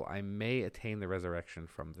possible I may attain the resurrection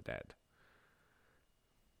from the dead.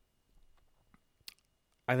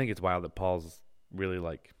 I think it's wild that Paul's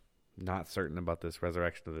really not certain about this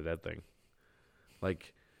resurrection of the dead thing.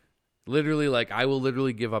 Literally, I will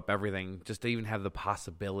literally give up everything just to even have the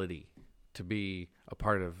possibility to be a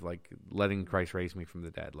part of letting Christ raise me from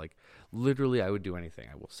the dead. Literally, I would do anything.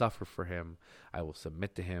 I will suffer for him. I will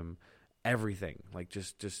submit to him. Everything.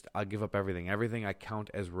 Just I'll give up everything. Everything I count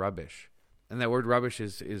as rubbish. And that word rubbish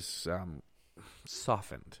is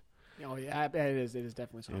softened. Oh yeah, it is. It is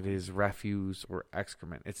definitely softened. It is refuse or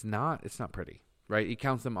excrement. It's not pretty. Right? He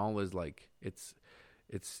counts them all as it's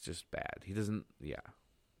just bad. He doesn't,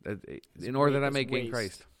 in order that I may gain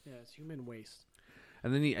Christ. Yeah, it's human waste.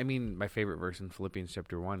 And then, my favorite verse in Philippians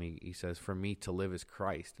chapter 1, he says, for me to live is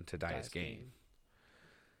Christ and to die is gain.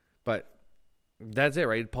 But that's it,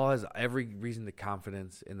 right? Paul has every reason to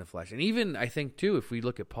confidence in the flesh. And even, I think, too, if we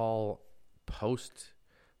look at Paul post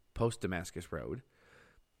Damascus Road,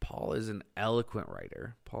 Paul is an eloquent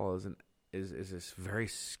writer. Paul is this very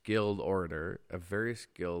skilled orator, a very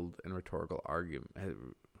skilled and rhetorical argument,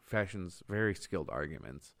 fashions very skilled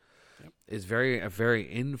arguments, is a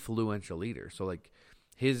very influential leader. So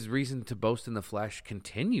his reason to boast in the flesh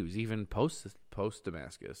continues even post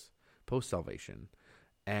Damascus, post salvation,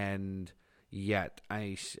 and yet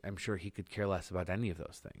I'm sure he could care less about any of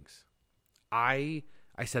those things. I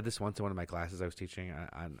said this once in one of my classes I was teaching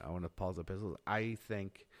on one of Paul's epistles. I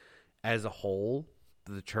think as a whole,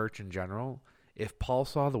 the church in general, if Paul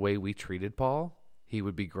saw the way we treated Paul, he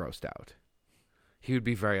would be grossed out. He would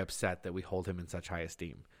be very upset that we hold him in such high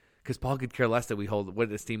esteem. Because Paul could care less that we hold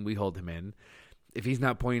what esteem we hold him in. If he's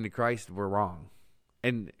not pointing to Christ, we're wrong.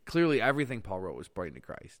 And clearly everything Paul wrote was pointing to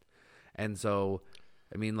Christ. And so,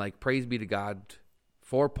 praise be to God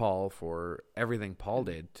for Paul, for everything Paul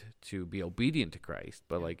did to be obedient to Christ.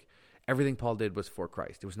 But everything Paul did was for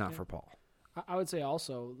Christ. It was not for Paul. I would say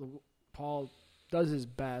also, Paul does his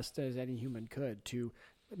best, as any human could, to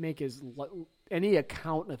make any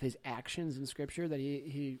account of his actions in Scripture that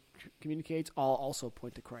he communicates all also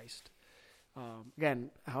point to Christ. Again,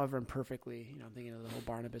 however imperfectly, I'm thinking of the whole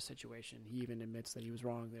Barnabas situation. He even admits that he was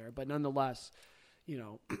wrong there. But nonetheless,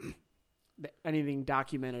 anything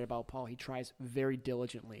documented about Paul, he tries very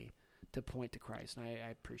diligently to point to Christ, and I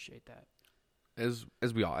appreciate that. As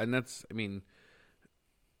we all, and that's,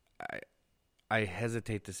 I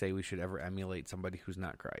hesitate to say we should ever emulate somebody who's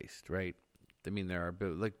not Christ, right? There are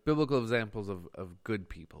biblical examples of good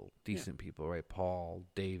people, decent people, right? Paul,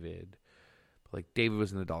 David. David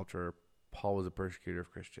was an adulterer. Paul was a persecutor of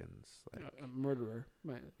Christians. A murderer.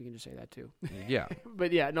 You can just say that too. Yeah.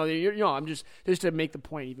 But yeah, no, I'm just to make the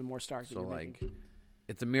point even more stark. So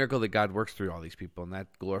it's a miracle that God works through all these people, and that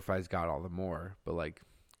glorifies God all the more. But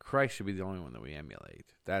Christ should be the only one that we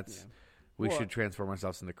emulate. We should transform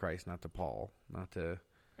ourselves into Christ, not to Paul, not to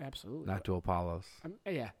Apollos,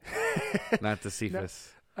 not to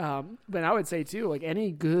Cephas. But I would say too,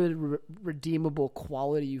 any good redeemable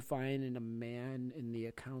quality you find in a man in the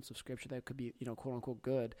accounts of Scripture that could be, quote unquote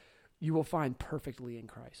good, you will find perfectly in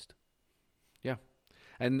Christ. Yeah,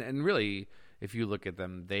 and really, if you look at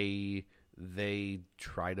them, they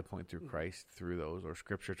try to point through Christ through those, or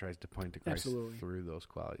Scripture tries to point to Christ through those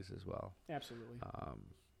qualities as well. Absolutely.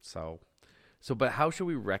 So, but how should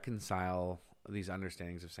we reconcile these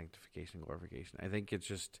understandings of sanctification and glorification? I think it's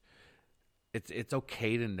just, it's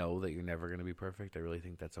okay to know that you're never going to be perfect. I really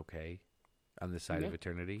think that's okay on this side of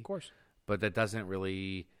eternity. Of course. But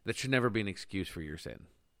that should never be an excuse for your sin,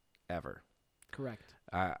 ever. Correct.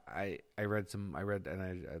 I'll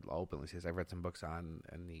openly say this, I've read some books on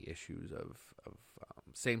the issues of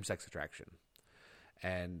same-sex attraction.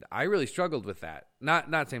 And I really struggled with that.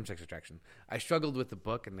 Not same-sex attraction. I struggled with the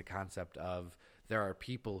book and the concept of there are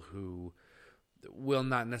people who will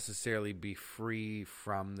not necessarily be free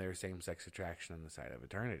from their same-sex attraction on the side of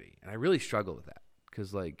eternity. And I really struggle with that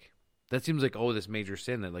because, like, that seems like, this major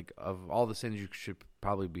sin that, like, of all the sins you should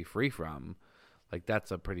probably be free from, like, that's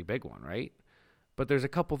a pretty big one, right? But there's a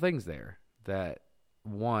couple things there that,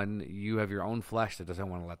 one, you have your own flesh that doesn't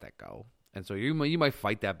want to let that go. And so you might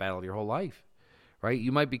fight that battle your whole life, right?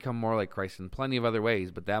 You might become more like Christ in plenty of other ways,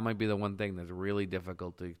 but that might be the one thing that's really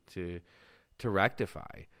difficult to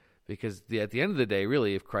rectify. Because at the end of the day,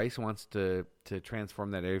 really, if Christ wants to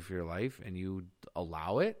transform that area of your life and you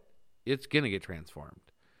allow it, it's going to get transformed.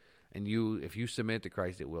 And if you submit to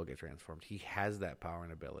Christ, it will get transformed. He has that power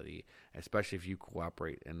and ability, especially if you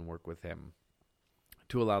cooperate and work with him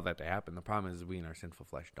to allow that to happen. The problem is we in our sinful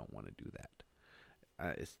flesh don't want to do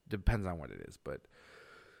that. It depends on what it is.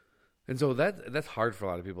 And so that's hard for a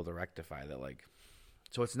lot of people to rectify. That, like,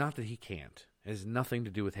 so it's not that he can't. It has nothing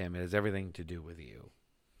to do with him. It has everything to do with you.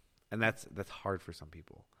 And that's hard for some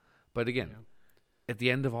people. But again, at the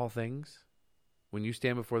end of all things, when you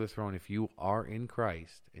stand before the throne, if you are in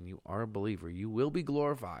Christ and you are a believer, you will be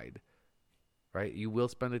glorified, right? You will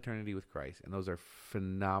spend eternity with Christ. And those are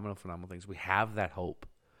phenomenal, phenomenal things. We have that hope.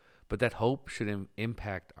 But that hope should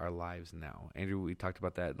impact our lives now. Andrew, we talked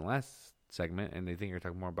about that in the last segment, and I think you're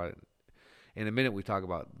talking more about it. In a minute, we talk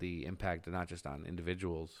about the impact not just on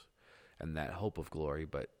individuals and that hope of glory,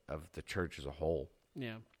 but of the church as a whole.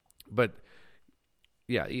 Yeah. But,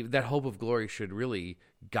 yeah, that hope of glory should really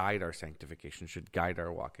guide our sanctification, should guide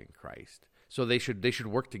our walk in Christ. So they should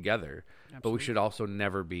work together, Absolutely. But we should also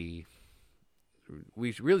never we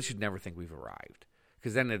really should never think we've arrived.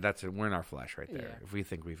 Because then we're in our flesh right there, if we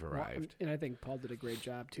think we've arrived. Well, and I think Paul did a great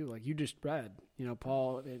job, too. Like you just read,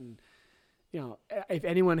 Paul, and, if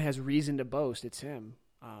anyone has reason to boast, it's him.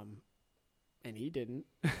 And he didn't.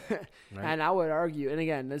 Right. And I would argue, and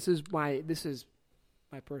again, this is my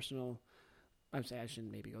personal, I'm saying I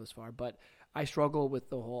shouldn't maybe go this far, but I struggle with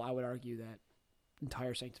the whole, I would argue that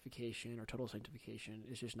entire sanctification or total sanctification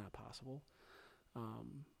is just not possible.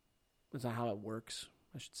 It's not how it works,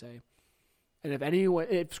 I should say. And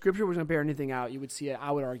if Scripture was going to bear anything out, you would see it,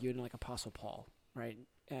 I would argue, in like Apostle Paul, right?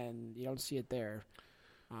 And you don't see it there.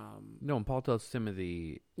 No, and Paul tells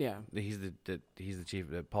Timothy, that he's the chief.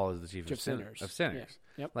 That Paul is the chief of sinners. Yeah.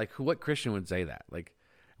 Yep. Like, what Christian would say that? Like,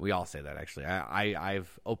 we all say that. Actually,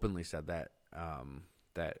 I've openly said that.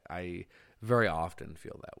 That I very often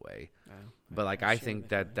feel that way. But like, I think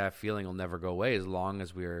that feeling will never go away as long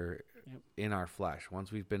as we're in our flesh.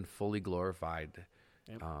 Once we've been fully glorified,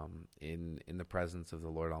 in the presence of the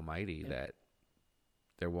Lord Almighty, that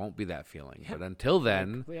there won't be that feeling. But until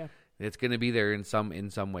then. It's going to be there in some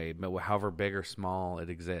way, however big or small it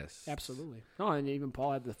exists. Absolutely. No, and even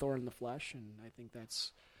Paul had the thorn in the flesh, and I think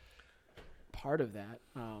that's part of that.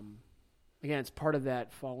 Again, it's part of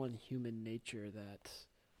that fallen human nature that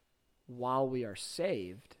while we are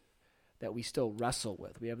saved, that we still wrestle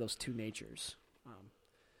with. We have those two natures.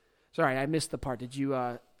 Sorry, I missed the part. Did you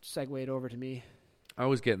segue it over to me? I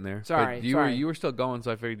was getting there. Sorry, but you were still going,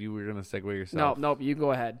 so I figured you were going to segue yourself. Nope. You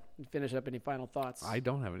go ahead and finish up. Any final thoughts? I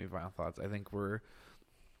don't have any final thoughts. I think we're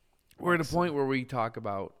at a point where we talk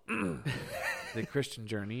about the Christian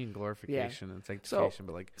journey and glorification and sanctification.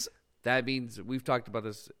 But like that means we've talked about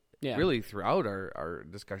this really throughout our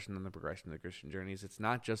discussion on the progression of the Christian journeys. It's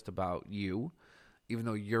not just about you, even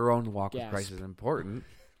though your own walk with Christ is important.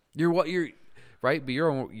 You're right, but your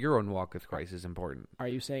own walk with Christ is important. Are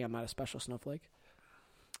you saying I'm not a special snowflake?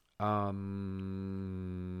 I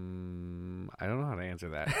don't know how to answer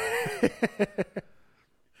that.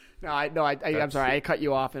 I'm sorry. I cut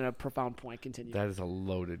you off in a profound point. Continue. That is a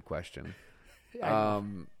loaded question. What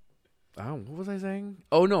was I saying?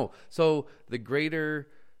 Oh, no. So the greater,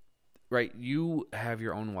 right, you have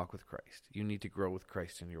your own walk with Christ. You need to grow with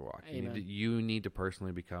Christ in your walk. You need to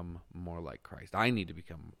personally become more like Christ. I need to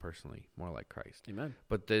become personally more like Christ. Amen.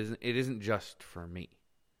 But it isn't just for me.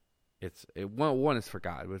 One is for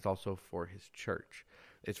God, but it's also for His church.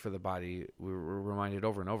 It's for the body. We're reminded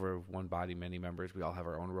over and over of one body, many members. We all have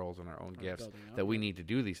our own roles and our own gifts that we need to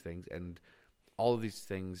do these things. And all of these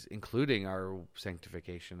things, including our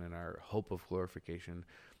sanctification and our hope of glorification,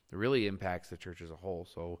 really impacts the church as a whole.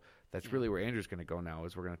 So that's really where Andrew's going to go now,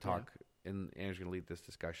 is we're going to talk, and Andrew's going to lead this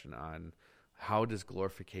discussion on how does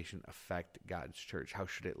glorification affect God's church? How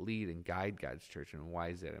should it lead and guide God's church, and why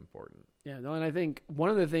is that important? Yeah, no, and I think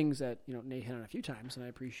one of the things that Nate hit on a few times, and I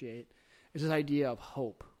appreciate, is this idea of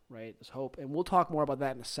hope, right? This hope, and we'll talk more about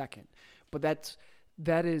that in a second. But that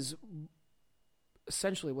is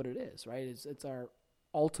essentially what it is, right? It's our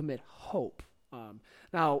ultimate hope.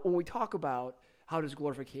 Now, when we talk about how does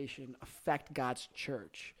glorification affect God's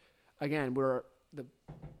church, again, we're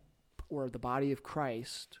the body of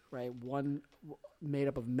Christ, right? One made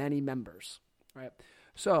up of many members, right?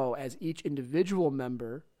 So as each individual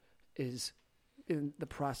member is in the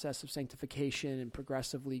process of sanctification and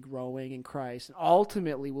progressively growing in Christ and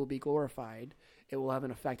ultimately will be glorified, it will have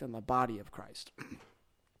an effect on the body of Christ.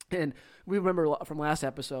 And we remember from last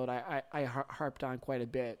episode, I harped on quite a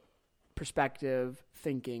bit, perspective,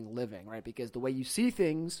 thinking, living, right? Because the way you see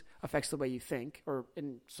things affects the way you think, or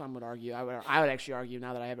and some would argue, I would actually argue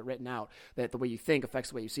now that I have it written out, that the way you think affects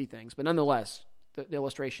the way you see things. But nonetheless, the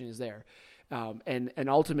illustration is there. And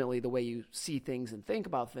ultimately, the way you see things and think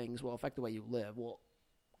about things will affect the way you live. Well,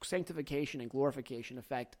 sanctification and glorification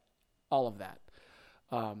affect all of that.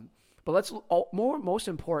 But most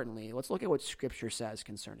importantly, let's look at what Scripture says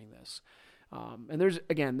concerning this. And there's,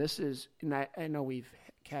 again, this is, and I know we've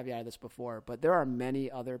caveated this before, but there are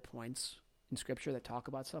many other points in Scripture that talk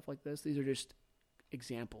about stuff like this. These are just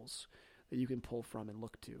examples that you can pull from and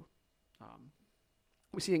look to.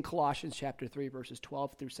 We see in Colossians chapter 3, verses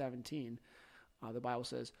 12 through 17, the Bible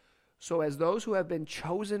says, "So as those who have been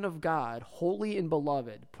chosen of God, holy and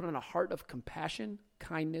beloved, put on a heart of compassion,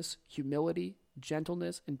 kindness, humility,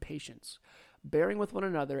 gentleness, and patience, bearing with one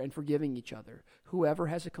another and forgiving each other, whoever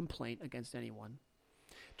has a complaint against anyone.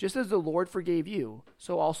 Just as the Lord forgave you,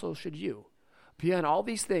 so also should you. Beyond all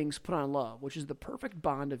these things, put on love, which is the perfect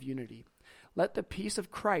bond of unity. Let the peace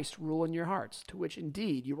of Christ rule in your hearts, to which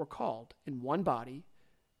indeed you were called, in one body,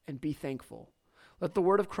 and be thankful. Let the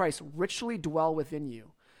word of Christ richly dwell within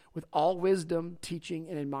you, with all wisdom, teaching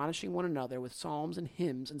and admonishing one another with psalms and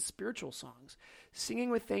hymns and spiritual songs, singing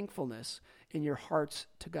with thankfulness in your hearts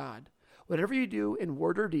to God. Whatever you do in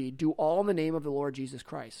word or deed, do all in the name of the Lord Jesus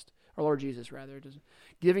Christ, or Lord Jesus rather,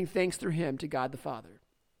 giving thanks through him to God the Father."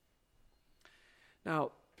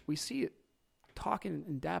 Now, we see it talking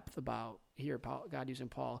in depth about here, God using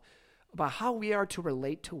Paul, about how we are to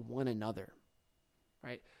relate to one another,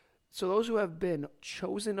 right? So those who have been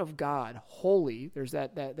chosen of God, holy, there's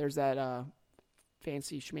that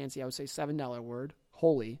fancy schmancy, I would say $7 word,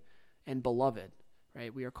 holy, and beloved,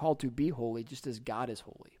 right? We are called to be holy just as God is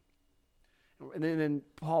holy. And then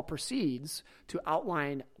Paul proceeds to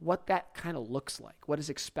outline what that kind of looks like, what is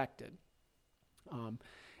expected. And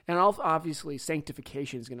obviously,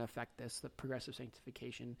 sanctification is going to affect this, the progressive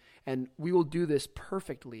sanctification. And we will do this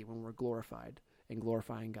perfectly when we're glorified and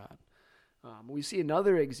glorifying God. We see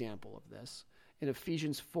another example of this in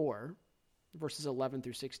Ephesians 4, verses 11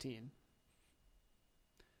 through 16.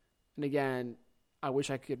 And again, I wish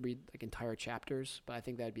I could read like entire chapters, but I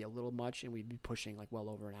think that'd be a little much, and we'd be pushing like well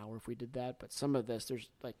over an hour if we did that. But some of this, there's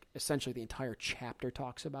like essentially the entire chapter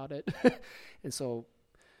talks about it. And so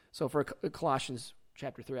for Colossians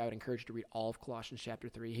chapter 3, I would encourage you to read all of Colossians chapter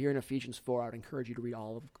 3. Here in Ephesians 4, I would encourage you to read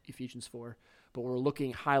all of Ephesians 4. But we're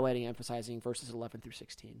looking, highlighting, emphasizing verses 11 through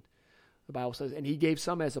 16. The Bible says, "And he gave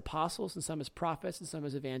some as apostles, and some as prophets, and some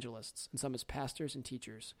as evangelists, and some as pastors and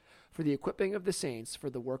teachers, for the equipping of the saints,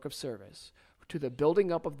 for the work of service, to the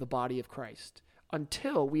building up of the body of Christ,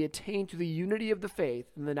 until we attain to the unity of the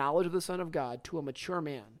faith and the knowledge of the Son of God, to a mature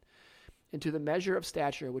man, and to the measure of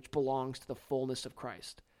stature which belongs to the fullness of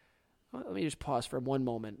Christ." Let me just pause for one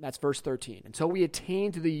moment. That's verse 13. "Until we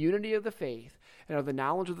attain to the unity of the faith and of the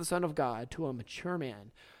knowledge of the Son of God, to a mature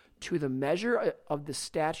man, to the measure of the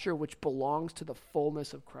stature which belongs to the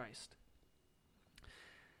fullness of Christ."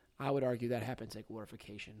 I would argue that happens at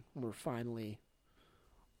glorification, when we're finally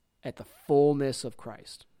at the fullness of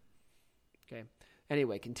Christ. Okay.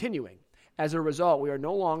 Anyway, continuing. "As a result, we are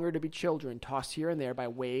no longer to be children, tossed here and there by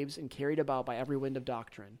waves and carried about by every wind of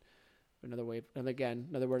doctrine." Another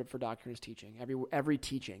word for doctrine is teaching. Every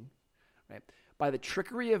teaching, right? "By the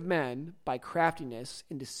trickery of men, by craftiness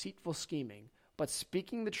and deceitful scheming. But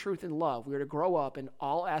speaking the truth in love, we are to grow up in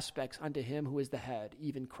all aspects unto him who is the head,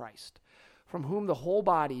 even Christ, from whom the whole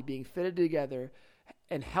body, being fitted together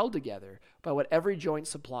and held together by what every joint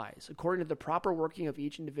supplies, according to the proper working of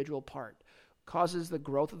each individual part, causes the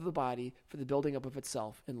growth of the body for the building up of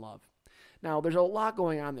itself in love." Now, there's a lot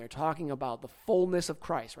going on there, talking about the fullness of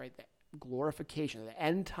Christ, right? The glorification, the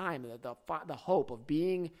end time, the hope of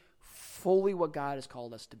being fully what God has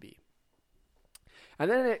called us to be. And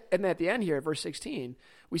then at the end here, verse 16,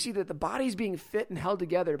 we see that the body's being fit and held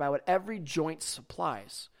together by what every joint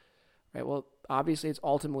supplies. Right? Well, obviously it's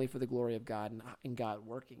ultimately for the glory of God and God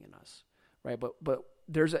working in us. Right? But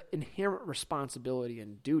there's an inherent responsibility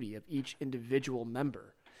and duty of each individual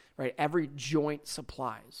member. Right? Every joint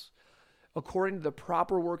supplies, according to the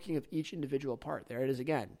proper working of each individual part. There it is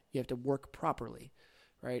again. You have to work properly.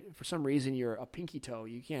 right? For some reason, you're a pinky toe.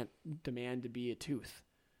 You can't demand to be a tooth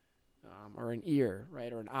or an ear,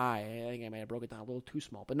 right? Or an eye. I think I might have broke it down a little too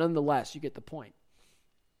small. But nonetheless, you get the point.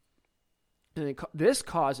 And this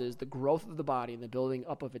causes the growth of the body and the building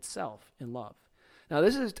up of itself in love. Now,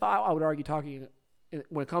 this is, I would argue, talking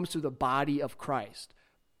when it comes to the body of Christ,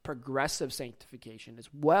 progressive sanctification, as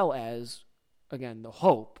well as, again, the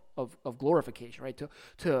hope of glorification, right?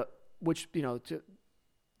 To which, to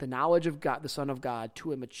the knowledge of God, the Son of God,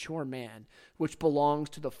 to a mature man, which belongs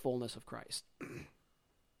to the fullness of Christ.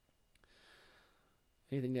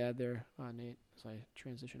 Anything to add there, Nate, as I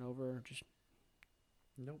transition over? Just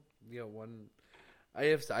nope. Yeah, one. I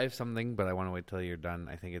have something, but I want to wait till you're done.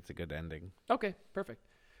 I think it's a good ending. Okay, perfect.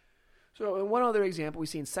 So, in one other example, we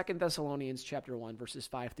see in 2 Thessalonians chapter 1, verses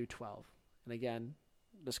 5 through 12. And again,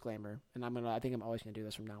 disclaimer, and I think I'm always going to do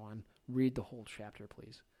this from now on. Read the whole chapter,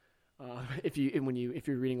 please. If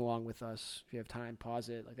you're reading along with us, if you have time, pause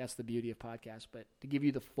it. Like, that's the beauty of podcasts. But to give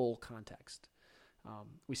you the full context,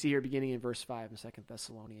 we see here beginning in verse 5 in 2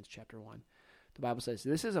 Thessalonians chapter 1. The Bible says,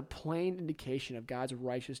 "This is a plain indication of God's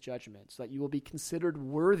righteous judgment, so that you will be considered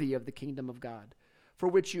worthy of the kingdom of God, for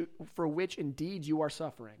which indeed you are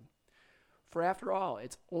suffering. For after all,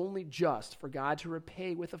 it's only just for God to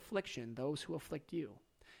repay with affliction those who afflict you,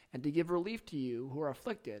 and to give relief to you who are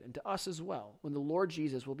afflicted, and to us as well, when the Lord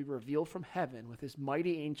Jesus will be revealed from heaven with his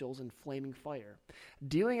mighty angels in flaming fire,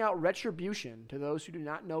 dealing out retribution to those who do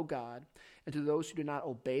not know God, and to those who do not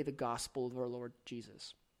obey the gospel of our Lord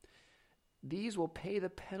Jesus. These will pay the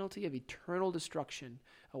penalty of eternal destruction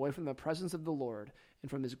away from the presence of the Lord and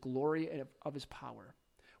from his glory and of his power,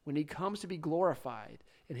 when he comes to be glorified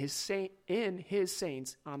in his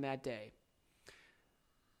saints on that day,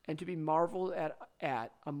 and to be marveled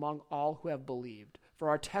at among all who have believed, for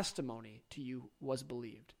our testimony to you was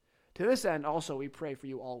believed. To this end also we pray for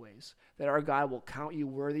you always, that our God will count you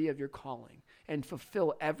worthy of your calling, and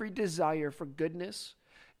fulfill every desire for goodness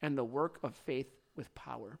and the work of faith with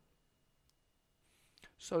power,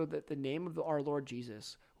 so that the name of our Lord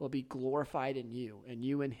Jesus will be glorified in you, and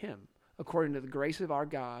you in him, according to the grace of our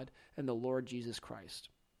God and the Lord Jesus Christ."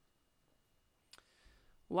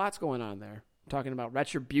 Lots going on there. I'm talking about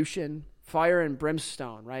retribution, fire and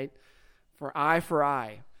brimstone, right? For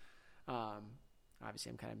eye.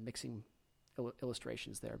 Obviously, I'm kind of mixing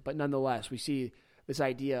illustrations there. But nonetheless, we see this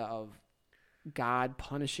idea of God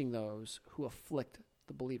punishing those who afflict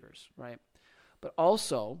the believers, right? But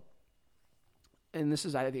also, and this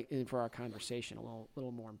is, I think, for our conversation, a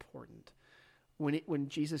little more important. When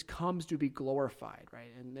Jesus comes to be glorified,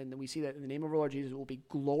 right? And then we see that in the name of our Lord Jesus will be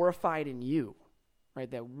glorified in you, right?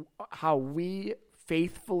 That how we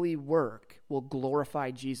faithfully work will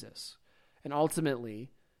glorify Jesus. And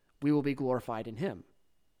ultimately, we will be glorified in him.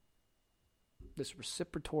 This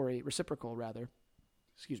reciprocal,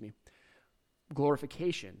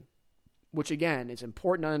 glorification, which again is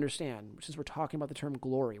important to understand. Since we're talking about the term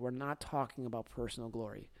glory, we're not talking about personal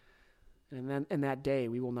glory. And then in that day,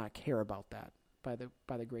 we will not care about that by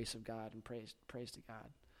the grace of God, and praise to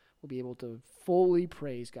God. We'll be able to fully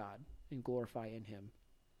praise God and glorify in him.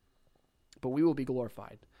 But we will be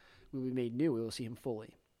glorified. We will be made new. We will see him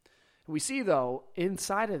fully. And we see, though,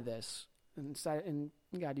 inside of this, and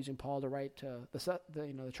God using Paul to write to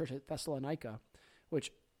the church at Thessalonica,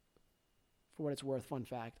 which, for what it's worth, fun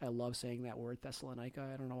fact, I love saying that word, Thessalonica.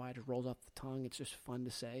 I don't know why, it just rolls off the tongue. It's just fun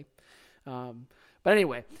to say. But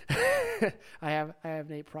anyway, I have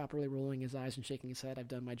Nate properly rolling his eyes and shaking his head. I've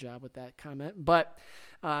done my job with that comment. But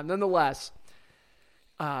nonetheless,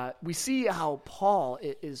 we see how Paul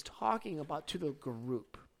is talking about to the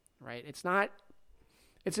group, right?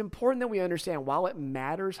 It's important that we understand, while it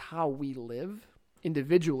matters how we live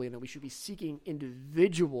individually and that we should be seeking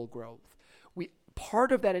individual growth,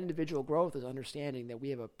 part of that individual growth is understanding that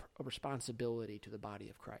we have a responsibility to the body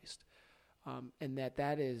of Christ, and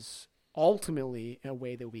that is ultimately a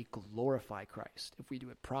way that we glorify Christ if we do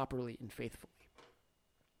it properly and faithfully.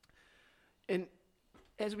 And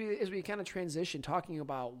as we kind of transition, talking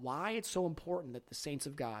about why it's so important that the saints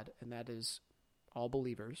of God, and that is all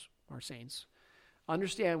believers, our saints,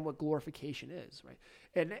 understand what glorification is, right?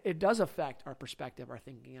 And it does affect our perspective, our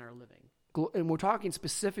thinking, and our living. And we're talking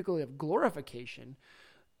specifically of glorification.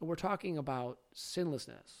 We're talking about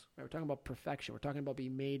sinlessness, right? We're talking about perfection. We're talking about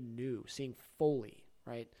being made new, seeing fully,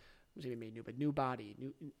 right? I'm saying made new, but new body,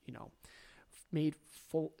 new, made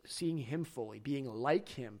full, seeing him fully, being like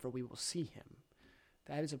him, for we will see him.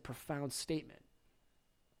 That is a profound statement.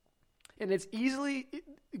 And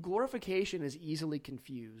glorification is easily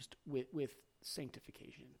confused with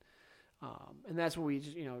sanctification. And that's what we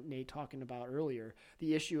just, Nate talking about earlier,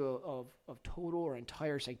 the issue of total or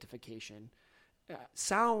entire sanctification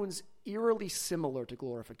sounds eerily similar to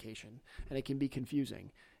glorification, and it can be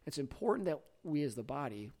confusing. It's important that we as the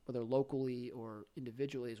body, whether locally or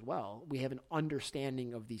individually as well, we have an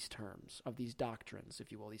understanding of these terms, of these doctrines,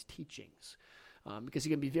 if you will, these teachings. Because it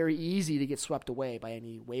can be very easy to get swept away by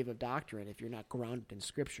any wave of doctrine if you're not grounded in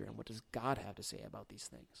Scripture and what does God have to say about these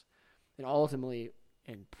things. And ultimately,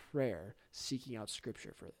 in prayer, seeking out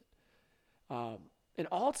Scripture for it. And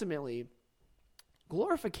ultimately,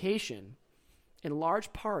 glorification, in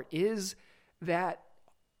large part, is that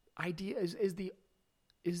idea, is the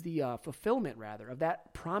fulfillment, rather, of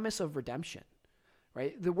that promise of redemption.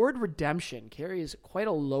 Right? The word redemption carries quite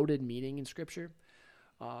a loaded meaning in Scripture.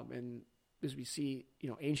 And as we see,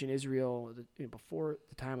 ancient Israel, before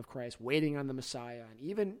the time of Christ, waiting on the Messiah, and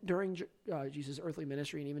even during Jesus' earthly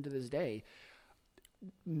ministry, and even to this day,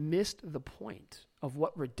 missed the point of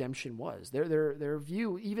what redemption was. Their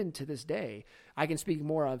view, even to this day, I can speak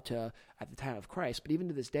more of to at the time of Christ, but even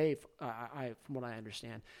to this day, from what I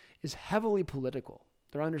understand, is heavily political.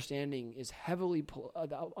 Their understanding is heavily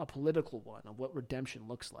a political one of what redemption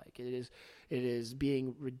looks like. It is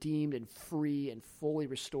being redeemed and free and fully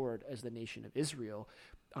restored as the nation of Israel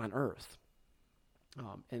on earth,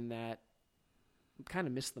 and that kind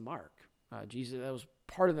of missed the mark. Jesus, that was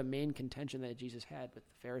part of the main contention that Jesus had with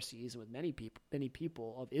the Pharisees and with many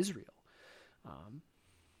people of Israel.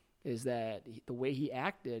 Is that the way he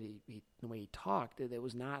acted, the way he talked, it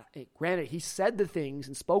was not, granted, he said the things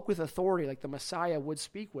and spoke with authority like the Messiah would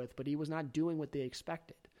speak with, but he was not doing what they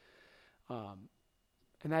expected. And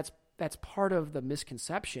that's part of the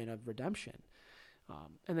misconception of redemption.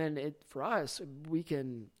 And then for us, we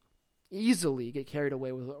can easily get carried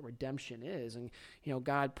away with what redemption is. And,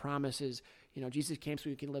 God promises, Jesus came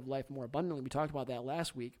so we can live life more abundantly. We talked about that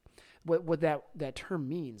last week. What that term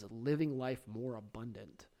means, living life more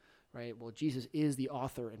abundant. Right. Well, Jesus is the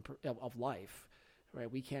author of life. Right.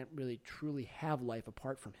 We can't really truly have life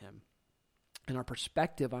apart from him. And our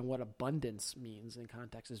perspective on what abundance means in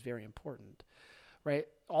context is very important. Right.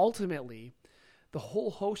 Ultimately, the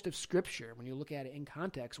whole host of Scripture, when you look at it in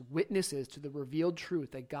context, witnesses to the revealed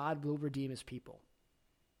truth that God will redeem his people.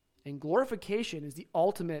 And glorification is the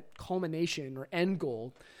ultimate culmination or end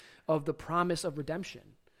goal of the promise of redemption.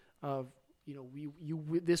 Of,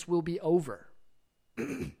 this will be over.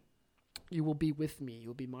 You will be with me.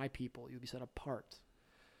 You'll be my people. You'll be set apart.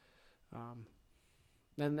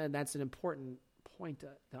 And that's an important point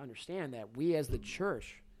to understand, that we as the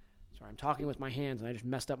church, sorry, I'm talking with my hands and I just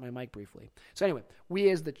messed up my mic briefly. So anyway, we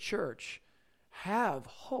as the church have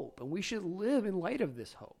hope, and we should live in light of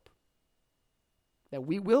this hope, that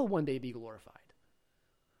we will one day be glorified.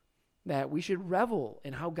 That we should revel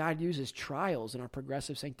in how God uses trials in our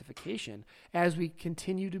progressive sanctification as we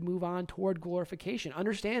continue to move on toward glorification,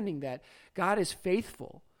 understanding that God is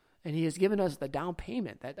faithful and he has given us the down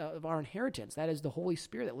payment of our inheritance. That is the Holy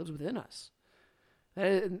Spirit that lives within us.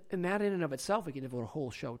 And that in and of itself, we can devote a whole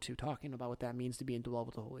show to talking about what that means to be indwelled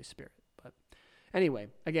with the Holy Spirit. But anyway,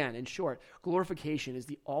 again, in short, glorification is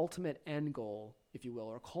the ultimate end goal, if you will,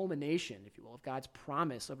 or culmination, if you will, of God's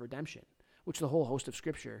promise of redemption, which the whole host of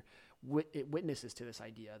Scripture it witnesses to this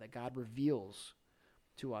idea that God reveals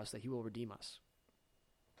to us that he will redeem us.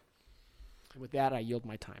 And with that, I yield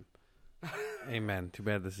my time. Amen. Too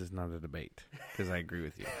bad this is not a debate, because I agree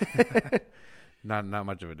with you. Not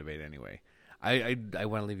much of a debate anyway. I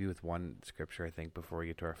want to leave you with one scripture, I think, before we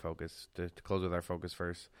get to our focus, to close with our focus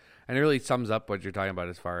verse. And it really sums up what you're talking about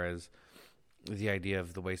as far as the idea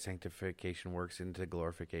of the way sanctification works into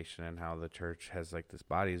glorification, and how the church has like this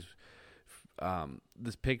body's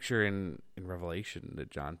this picture in Revelation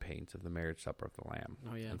that John paints of the marriage supper of the Lamb.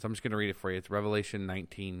 Oh, yeah. And so I'm just going to read it for you. It's Revelation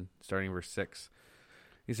 19, starting verse 6.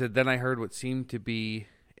 He said, "Then I heard what seemed to be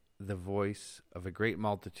the voice of a great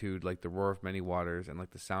multitude, like the roar of many waters, and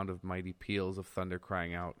like the sound of mighty peals of thunder,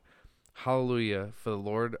 crying out, 'Hallelujah, for the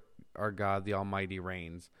Lord our God, the Almighty,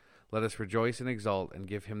 reigns. Let us rejoice and exult and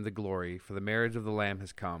give him the glory, for the marriage of the Lamb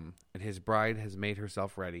has come, and his bride has made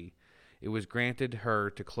herself ready. It was granted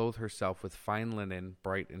her to clothe herself with fine linen,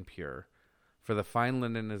 bright and pure. For the fine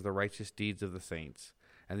linen is the righteous deeds of the saints.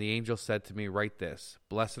 And the angel said to me, Write this,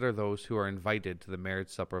 Blessed are those who are invited to the marriage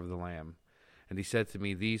supper of the Lamb. And he said to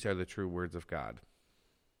me, These are the true words of God.'"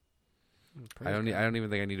 I don't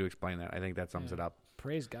even think I need to explain that. I think that sums it up.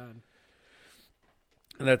 Praise God.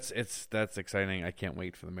 And that's exciting. I can't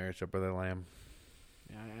wait for the marriage supper of the Lamb.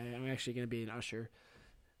 Yeah, I'm actually going to be an usher.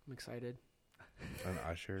 I'm excited. An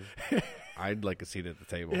usher? I'd like a seat at the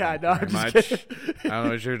table. Yeah, no, very I'm much. just kidding. I don't know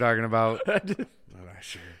what you're talking about. An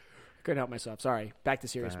usher. Couldn't help myself. Sorry. Back to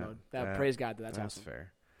serious mode. Praise God. That's awesome.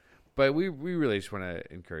 Fair. But we really just want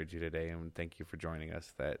to encourage you today and thank you for joining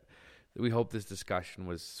us, that we hope this discussion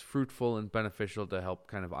was fruitful and beneficial to help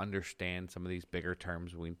kind of understand some of these bigger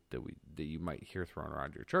terms that you might hear thrown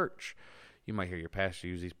around your church. You might hear your pastor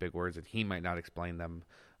use these big words, and he might not explain them.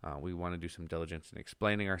 We want to do some diligence in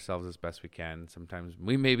explaining ourselves as best we can. Sometimes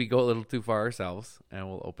we maybe go a little too far ourselves, and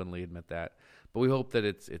we'll openly admit that. But we hope that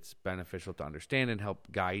it's beneficial to understand and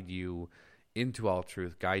help guide you into all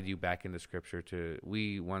truth, guide you back into Scripture.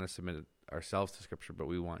 We want to submit ourselves to Scripture, but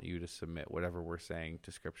we want you to submit whatever we're saying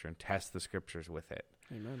to Scripture and test the Scriptures with it.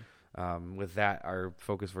 Amen. With that, our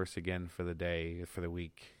focus verse again for the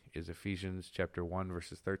week, is Ephesians chapter 1,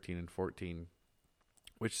 verses 13 and 14,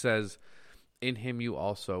 which says, "In him you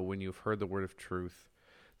also, when you have heard the word of truth,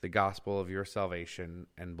 the gospel of your salvation,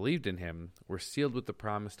 and believed in him, were sealed with the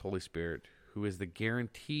promised Holy Spirit, who is the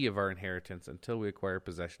guarantee of our inheritance until we acquire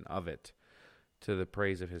possession of it, to the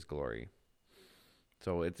praise of his glory."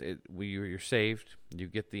 So you're saved. You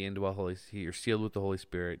get the indwell Holy Spirit. You're sealed with the Holy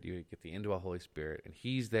Spirit. You get the indwell Holy Spirit, and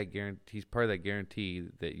he's part of that guarantee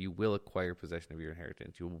that you will acquire possession of your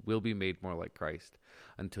inheritance. You will be made more like Christ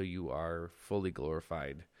until you are fully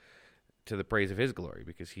glorified, to the praise of his glory,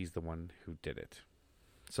 because he's the one who did it.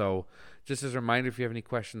 So, just as a reminder, if you have any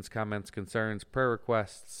questions, comments, concerns, prayer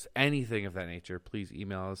requests, anything of that nature, please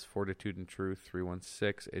email us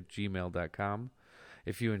fortitudeandtruth316@gmail.com.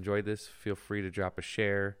 If you enjoyed this, feel free to drop a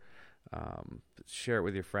share. Share it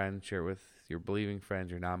with your friends. Share it with your believing friends,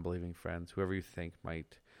 your non-believing friends, whoever you think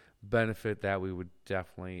might benefit that. We would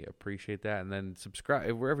definitely appreciate that. And then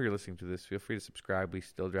subscribe. Wherever you're listening to this, feel free to subscribe. We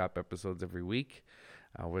still drop episodes every week.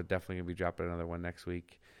 We're definitely going to be dropping another one next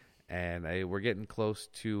week. And we're getting close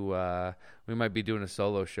to, we might be doing a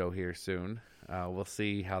solo show here soon. We'll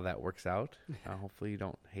see how that works out. Hopefully you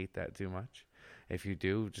don't hate that too much. If you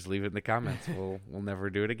do, just leave it in the comments. We'll never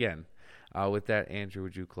do it again. With that, Andrew,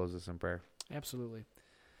 would you close us in prayer? Absolutely.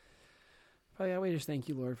 Father God, we just thank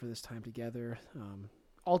you, Lord, for this time together,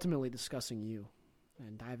 ultimately discussing you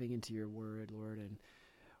and diving into your word, Lord. And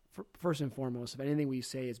first and foremost, if anything we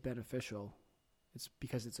say is beneficial, it's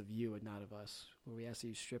because it's of you and not of us. Lord, we ask that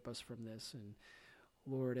you strip us from this. And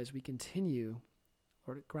Lord, as we continue,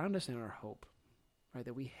 Lord, ground us in our hope, right?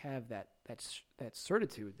 That we have that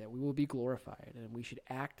certitude that we will be glorified and we should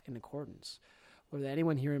act in accordance. Lord, that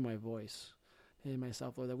anyone hearing my voice and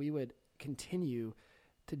myself, Lord, that we would continue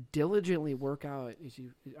to diligently work out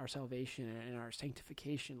our salvation and our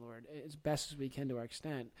sanctification, Lord, as best as we can to our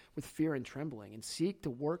extent, with fear and trembling, and seek to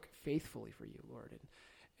work faithfully for you, Lord,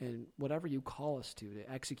 and whatever you call us to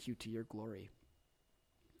execute to your glory,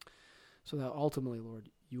 so that ultimately, Lord,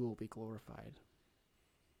 you will be glorified.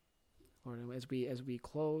 Lord, as we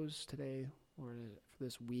close today, Lord, for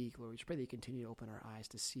this week, Lord, we just pray that you continue to open our eyes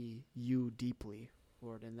to see you deeply,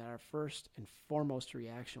 Lord, and that our first and foremost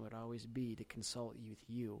reaction would always be to consult with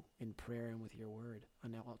you in prayer and with your word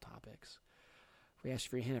on all topics. We ask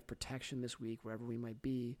for your hand of protection this week, wherever we might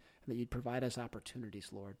be, and that you'd provide us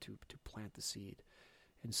opportunities, Lord, to plant the seed,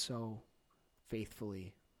 and sow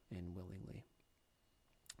faithfully and willingly.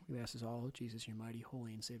 We ask this all, Jesus, your mighty,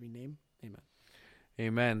 holy, and saving name. Amen.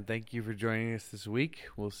 Amen. Thank you for joining us this week.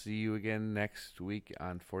 We'll see you again next week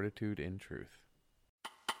on Fortitude in Truth.